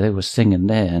just like, they were singing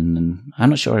there, and I'm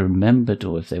not sure I remembered,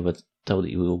 or if they were told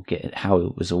that you will get how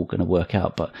it was all going to work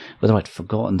out, but whether I'd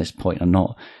forgotten this point or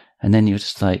not. And then you're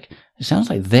just like, it sounds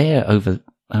like they're over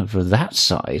that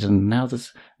side, and now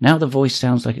the voice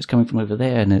sounds like it's coming from over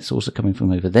there, and it's also coming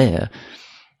from over there.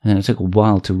 And then it took a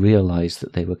while to realize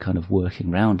that they were kind of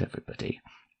working around everybody.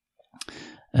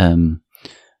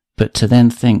 But to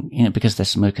then think, because they're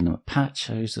smoking the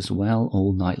mapachos as well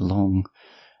all night long,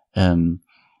 and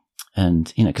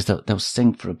because they'll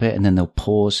sing for a bit, and then they'll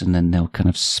pause, and then they'll kind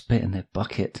of spit in their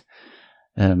bucket.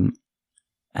 And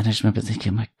I just remember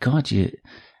thinking, my God, your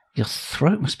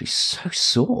throat must be so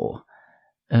sore.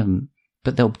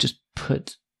 But they'll just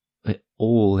put it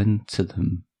all into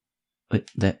them.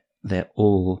 They're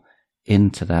all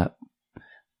into that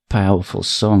powerful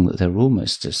song that they're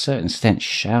almost to a certain extent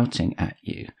shouting at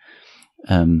you.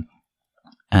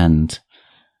 And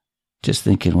just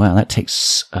thinking, wow, that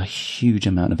takes a huge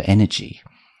amount of energy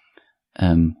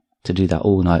to do that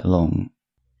all night long.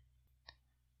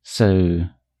 So,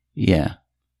 yeah,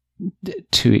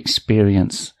 to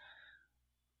experience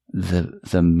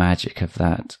the magic of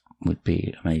that would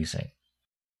be amazing.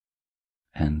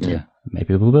 And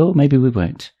maybe we will, maybe we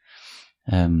won't.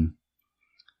 So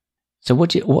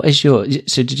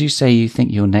so did you say you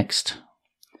think your next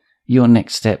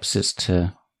steps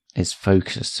is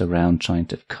focused around trying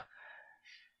to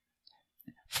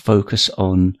focus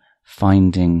on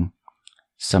finding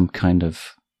some kind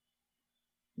of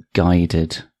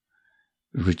guided,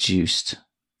 reduced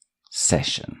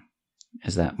session?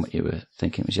 Is that what you were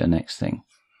thinking was your next thing?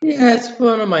 Yeah, it's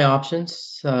one of my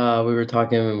options. We were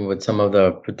talking with some of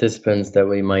the participants that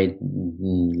we might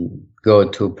go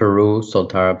to Peru,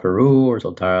 Soltara, Peru, or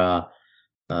Soltara.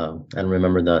 I don't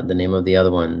remember the name of the other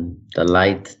one.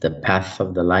 The Path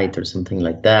of the Light, or something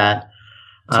like that.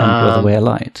 Temple of the Way of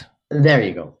Light. There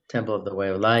you go, Temple of the Way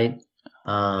of Light.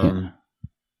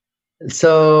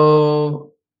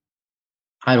 So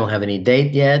I don't have any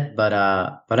date yet, but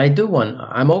I do want.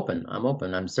 I'm open.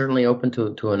 I'm certainly open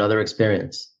to another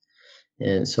experience.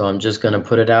 And so I'm just going to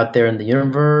put it out there in the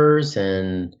universe.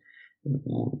 And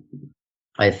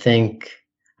I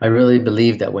really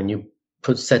believe that when you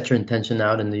set your intention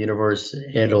out in the universe,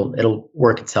 it'll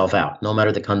work itself out, no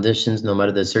matter the conditions, no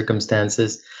matter the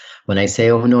circumstances. When I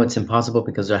say, oh no, it's impossible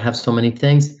because I have so many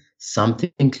things,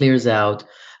 something clears out.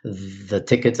 The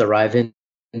tickets arrive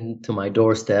into my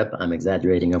doorstep. I'm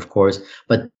exaggerating, of course,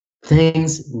 but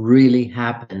things really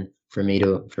happen for me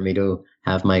to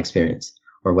have my experience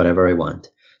or whatever I want.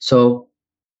 So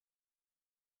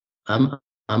I'm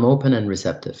open and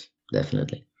receptive,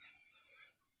 definitely.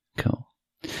 Cool.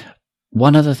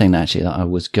 One other thing that I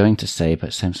was going to say, but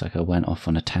it seems like I went off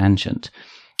on a tangent.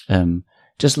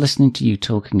 Just listening to you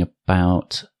talking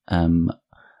about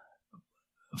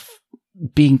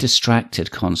being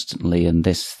distracted constantly and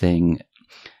this thing,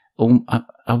 I'm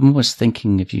almost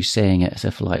thinking of you saying it as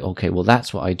if like, okay, well,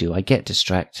 that's what I do. I get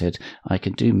distracted. I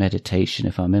can do meditation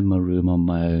if I'm in my room on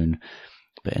my own,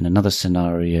 but in another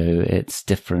scenario, it's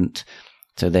different.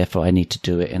 So therefore, I need to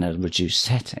do it in a reduced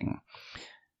setting.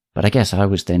 But I guess I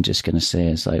was then just going to say,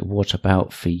 is like, what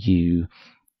about for you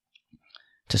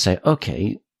to say,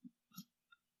 okay,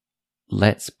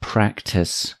 let's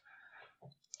practice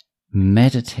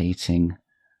meditating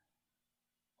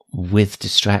with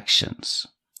distractions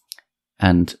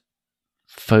and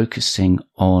focusing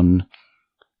on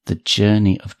the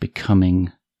journey of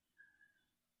becoming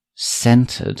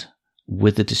centered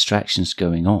with the distractions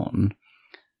going on,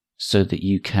 so that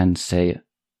you can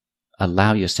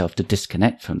allow yourself to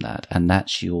disconnect from that, and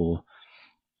that's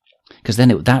because then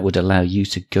that would allow you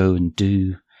to go and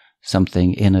do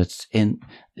something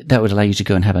that would allow you to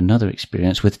go and have another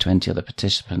experience with 20 other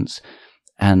participants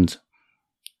and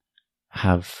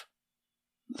have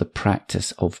the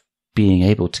practice of being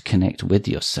able to connect with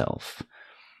yourself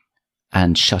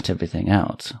and shut everything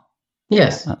out.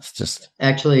 Yes. That's just...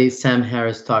 Actually, Sam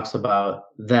Harris talks about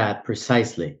that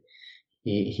precisely.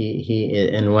 He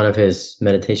in one of his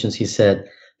meditations, he said,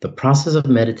 the process of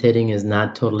meditating is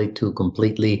not totally to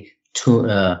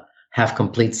have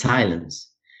complete silence.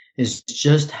 It's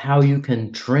just how you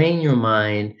can train your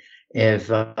mind if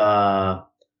a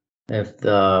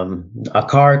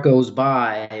car goes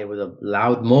by with a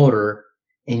loud motor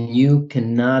and you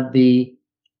cannot be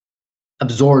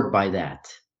absorbed by that.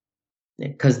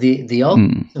 Because the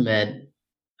ultimate,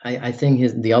 I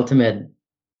think the ultimate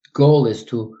goal is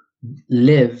to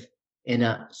live in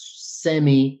a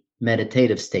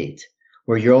semi-meditative state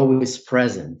where you're always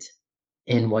present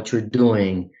in what you're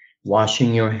doing,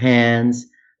 washing your hands,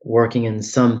 working in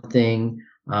something.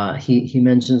 He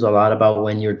mentions a lot about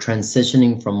when you're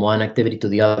transitioning from one activity to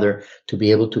the other, to be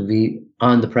able to be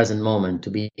on the present moment, to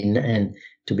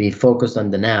be focused on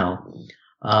the now,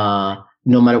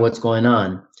 no matter what's going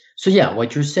on. So yeah,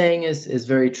 what you're saying is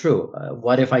very true.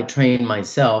 What if I train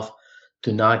myself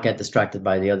to not get distracted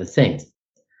by the other things?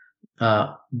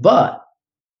 But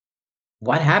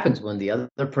what happens when the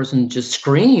other person just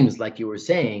screams, like you were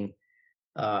saying?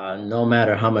 No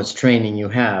matter how much training you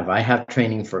have. I have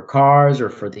training for cars, or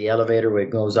for the elevator where it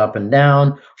goes up and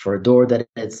down, for a door that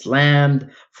it's slammed,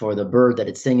 for the bird that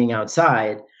it's singing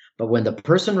outside. But when the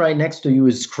person right next to you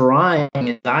is crying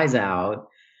his eyes out,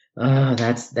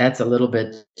 that's a little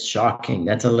bit shocking.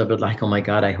 That's a little bit like, oh my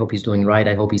God, I hope he's doing right.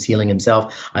 I hope he's healing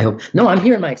himself. No, I'm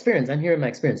hearing my experience. And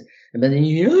then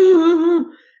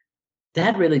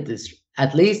that really,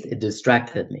 at least it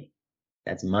distracted me.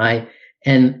 That's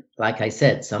and like I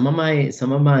said, some of my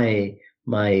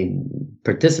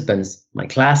participants, my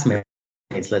classmates,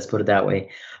 let's put it that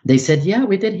way, they said, yeah,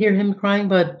 we did hear him crying,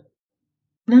 but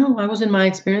no, I was in my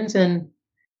experience and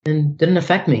didn't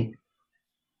affect me.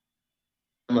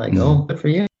 I'm like, oh, good for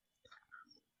you.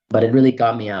 But it really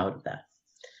got me out of that.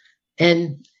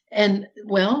 And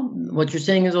well, what you're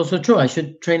saying is also true. I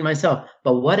should train myself.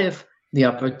 But what if the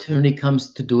opportunity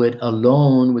comes to do it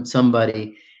alone with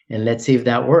somebody, and let's see if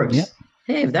that works? Yeah.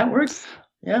 Hey, if that works,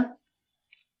 yeah.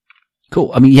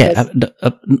 Cool. I mean, yeah,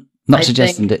 not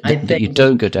suggesting that you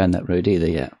don't go down that road either,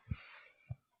 yeah.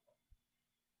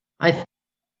 I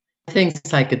think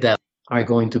psychedelics are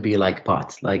going to be like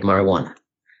pot, like marijuana.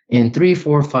 In 3,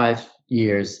 4, 5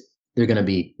 years, they're going to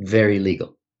be very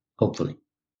legal, hopefully,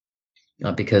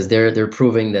 because they're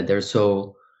proving that they're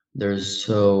so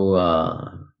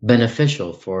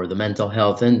beneficial for the mental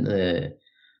health and the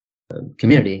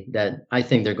community that I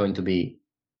think they're going to be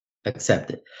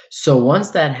accepted. So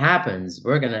once that happens,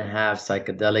 we're going to have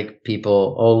psychedelic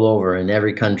people all over in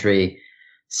every country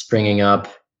springing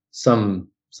up. Some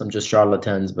just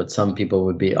charlatans, but some people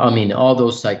would be, I mean, all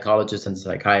those psychologists and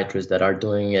psychiatrists that are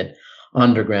doing it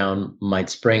underground might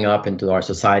spring up into our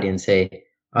society and say,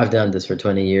 I've done this for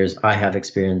 20 years. I have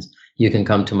experience. You can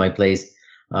come to my place.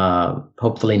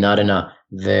 Hopefully not in a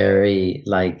very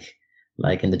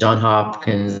like in the John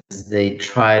Hopkins, they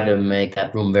try to make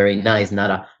that room very nice, not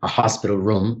a hospital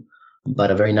room, but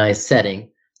a very nice setting.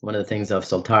 One of the things of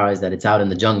Soltara is that it's out in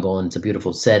the jungle and it's a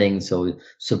beautiful setting. So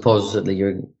supposedly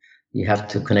you have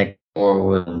to connect more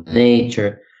with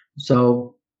nature.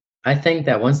 So I think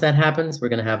that once that happens, we're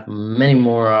going to have many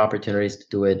more opportunities to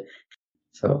do it.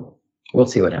 So we'll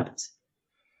see what happens.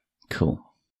 Cool.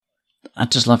 I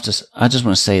just want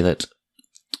to say that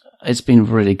it's been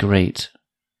really great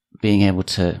being able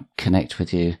to connect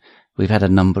with you. We've had a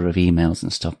number of emails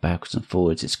and stuff backwards and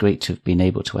forwards. It's great to have been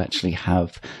able to actually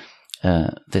have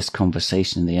this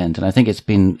conversation in the end. And I think it's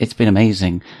been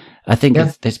amazing. I think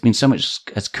there's been so much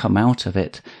has come out of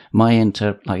it. Like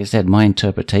I said, my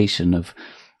interpretation of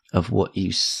what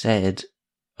you said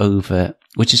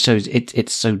which is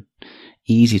it's so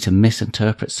easy to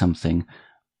misinterpret something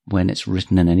when it's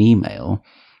written in an email.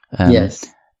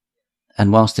 Yes.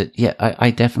 And whilst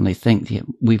I definitely think that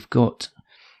we've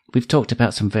talked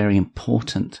about some very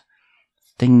important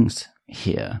things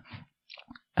here.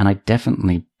 And I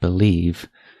definitely believe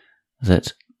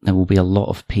that there will be a lot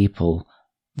of people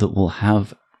that will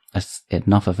have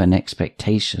enough of an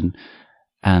expectation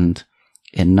and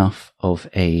enough of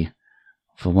a,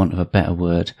 for want of a better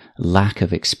word, lack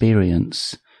of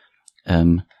experience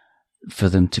for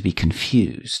them to be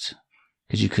confused.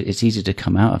 Because it's easy to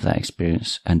come out of that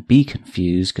experience and be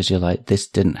confused because you're like, this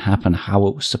didn't happen how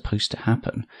it was supposed to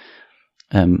happen.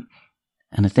 And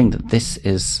I think that this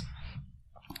is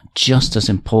just as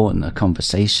important a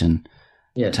conversation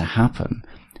to happen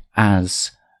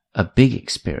as a big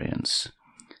experience.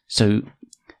 So,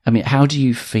 I mean, how do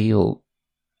you feel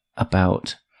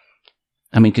about,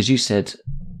 I mean, because you said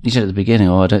at the beginning,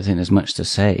 I don't think there's much to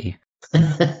say.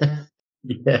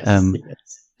 Yes.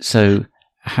 So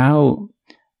how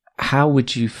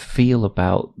would you feel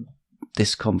about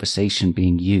this conversation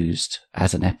being used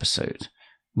as an episode?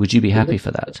 Would you be happy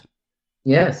for that?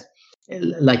 Yes.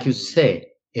 Like you say,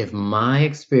 if my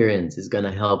experience is going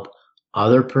to help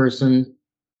other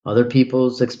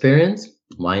people's experience,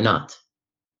 why not?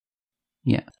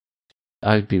 Yeah.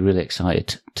 I would be really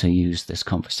excited to use this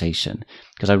conversation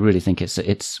because I really think it's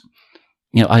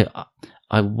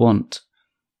I want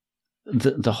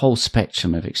the whole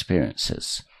spectrum of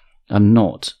experiences. I'm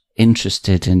not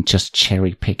interested in just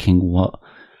cherry picking what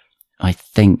I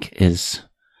think is,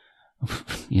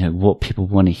 what people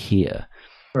want to hear.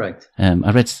 Correct.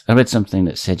 I read something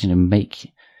that said,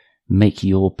 make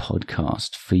your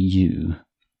podcast for you.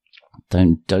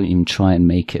 Don't even try and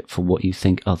make it for what you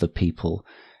think other people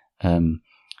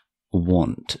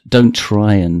want. Don't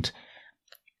try and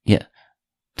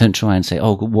say,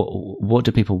 oh, what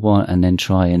do people want, and then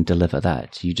try and deliver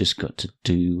that. You just got to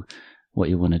do what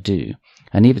you want to do.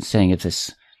 And even saying if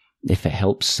it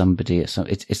helps somebody, it's not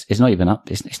even up.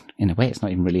 In a way, it's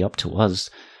not even really up to us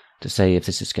to say if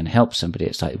this is going to help somebody.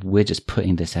 It's like we're just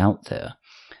putting this out there,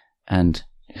 and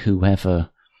whoever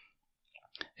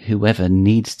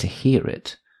needs to hear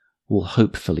it will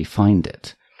hopefully find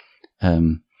it,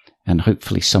 and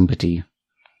hopefully somebody.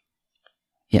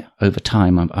 Yeah, over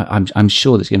time, I'm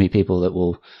sure there's going to be people that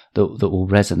will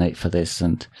resonate for this,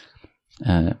 and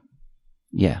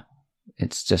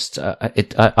it's just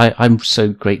I'm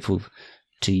so grateful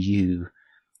to you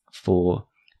for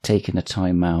taking the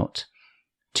time out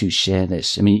to share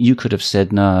this. I mean, you could have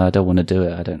said, "No, I don't want to do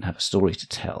it. I don't have a story to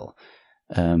tell,"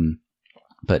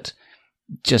 but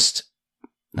just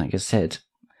like I said,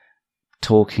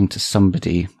 talking to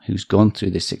somebody who's gone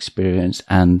through this experience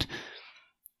and.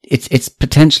 It's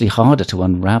potentially harder to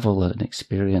unravel an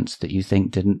experience that you think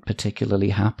didn't particularly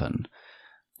happen.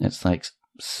 It's like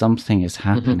something is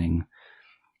happening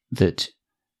that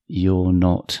you're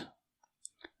not.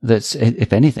 That's,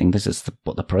 if anything, this is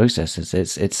what the process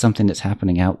is. It's something that's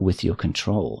happening out with your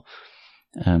control,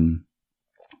 and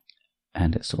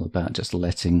it's all about just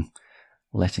letting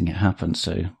it happen.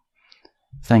 So,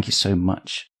 thank you so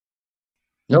much.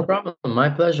 No problem. My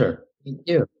pleasure. Thank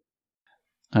you.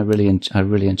 I really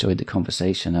enjoyed the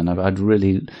conversation, and I'd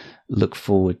really look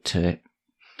forward to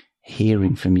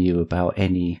hearing from you about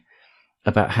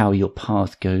how your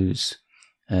path goes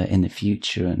in the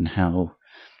future, and how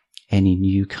any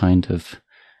new kind of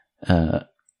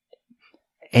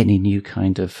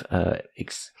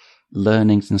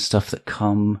learnings and stuff that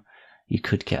come. You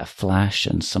could get a flash,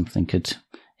 and something could.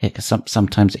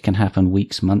 Sometimes it can happen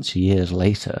weeks, months, years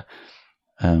later,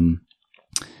 and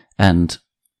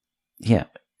yeah.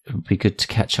 It would be good to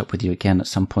catch up with you again at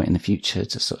some point in the future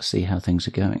to sort of see how things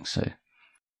are going. So,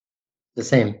 the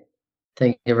same.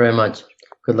 Thank you very much.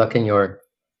 Good luck in your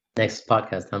next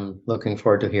podcast. I'm looking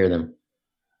forward to hear them.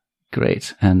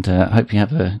 Great, and I hope you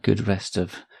have a good rest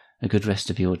of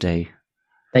your day.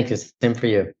 Thank you. Same for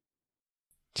you.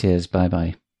 Cheers.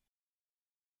 Bye.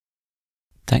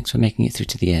 Thanks for making it through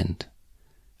to the end.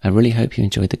 I really hope you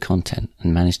enjoyed the content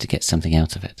and managed to get something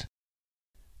out of it.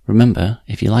 Remember,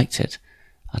 if you liked it,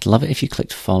 I'd love it if you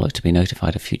clicked follow to be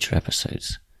notified of future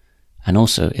episodes. And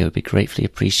also, it would be gratefully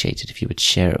appreciated if you would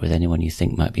share it with anyone you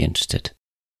think might be interested.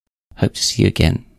 Hope to see you again